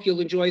 I hope you'll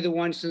enjoy the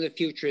ones in the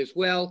future as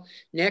well.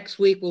 Next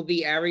week will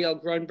be Ariel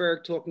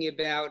Grunberg talking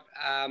about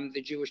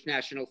the Jewish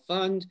National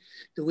Fund.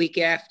 The week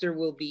after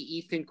will be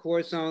Ethan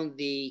Corzone,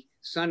 the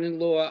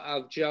son-in-law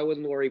of Joe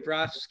and Lori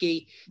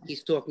Brofsky.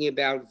 He's talking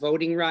about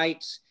voting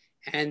rights.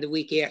 And the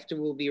week after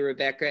will be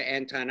Rebecca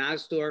Anton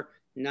Asdor.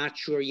 Not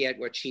sure yet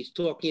what she's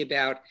talking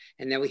about.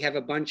 And then we have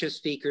a bunch of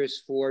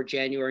speakers for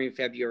January and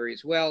February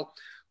as well.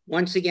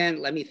 Once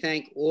again, let me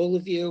thank all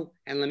of you,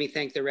 and let me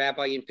thank the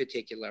rabbi in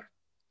particular.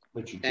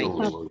 Thank you.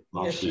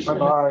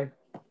 Bye-bye.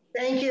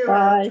 Thank you.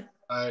 Bye.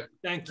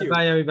 Thank you.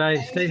 Bye,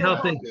 everybody. Stay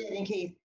healthy. Thank you.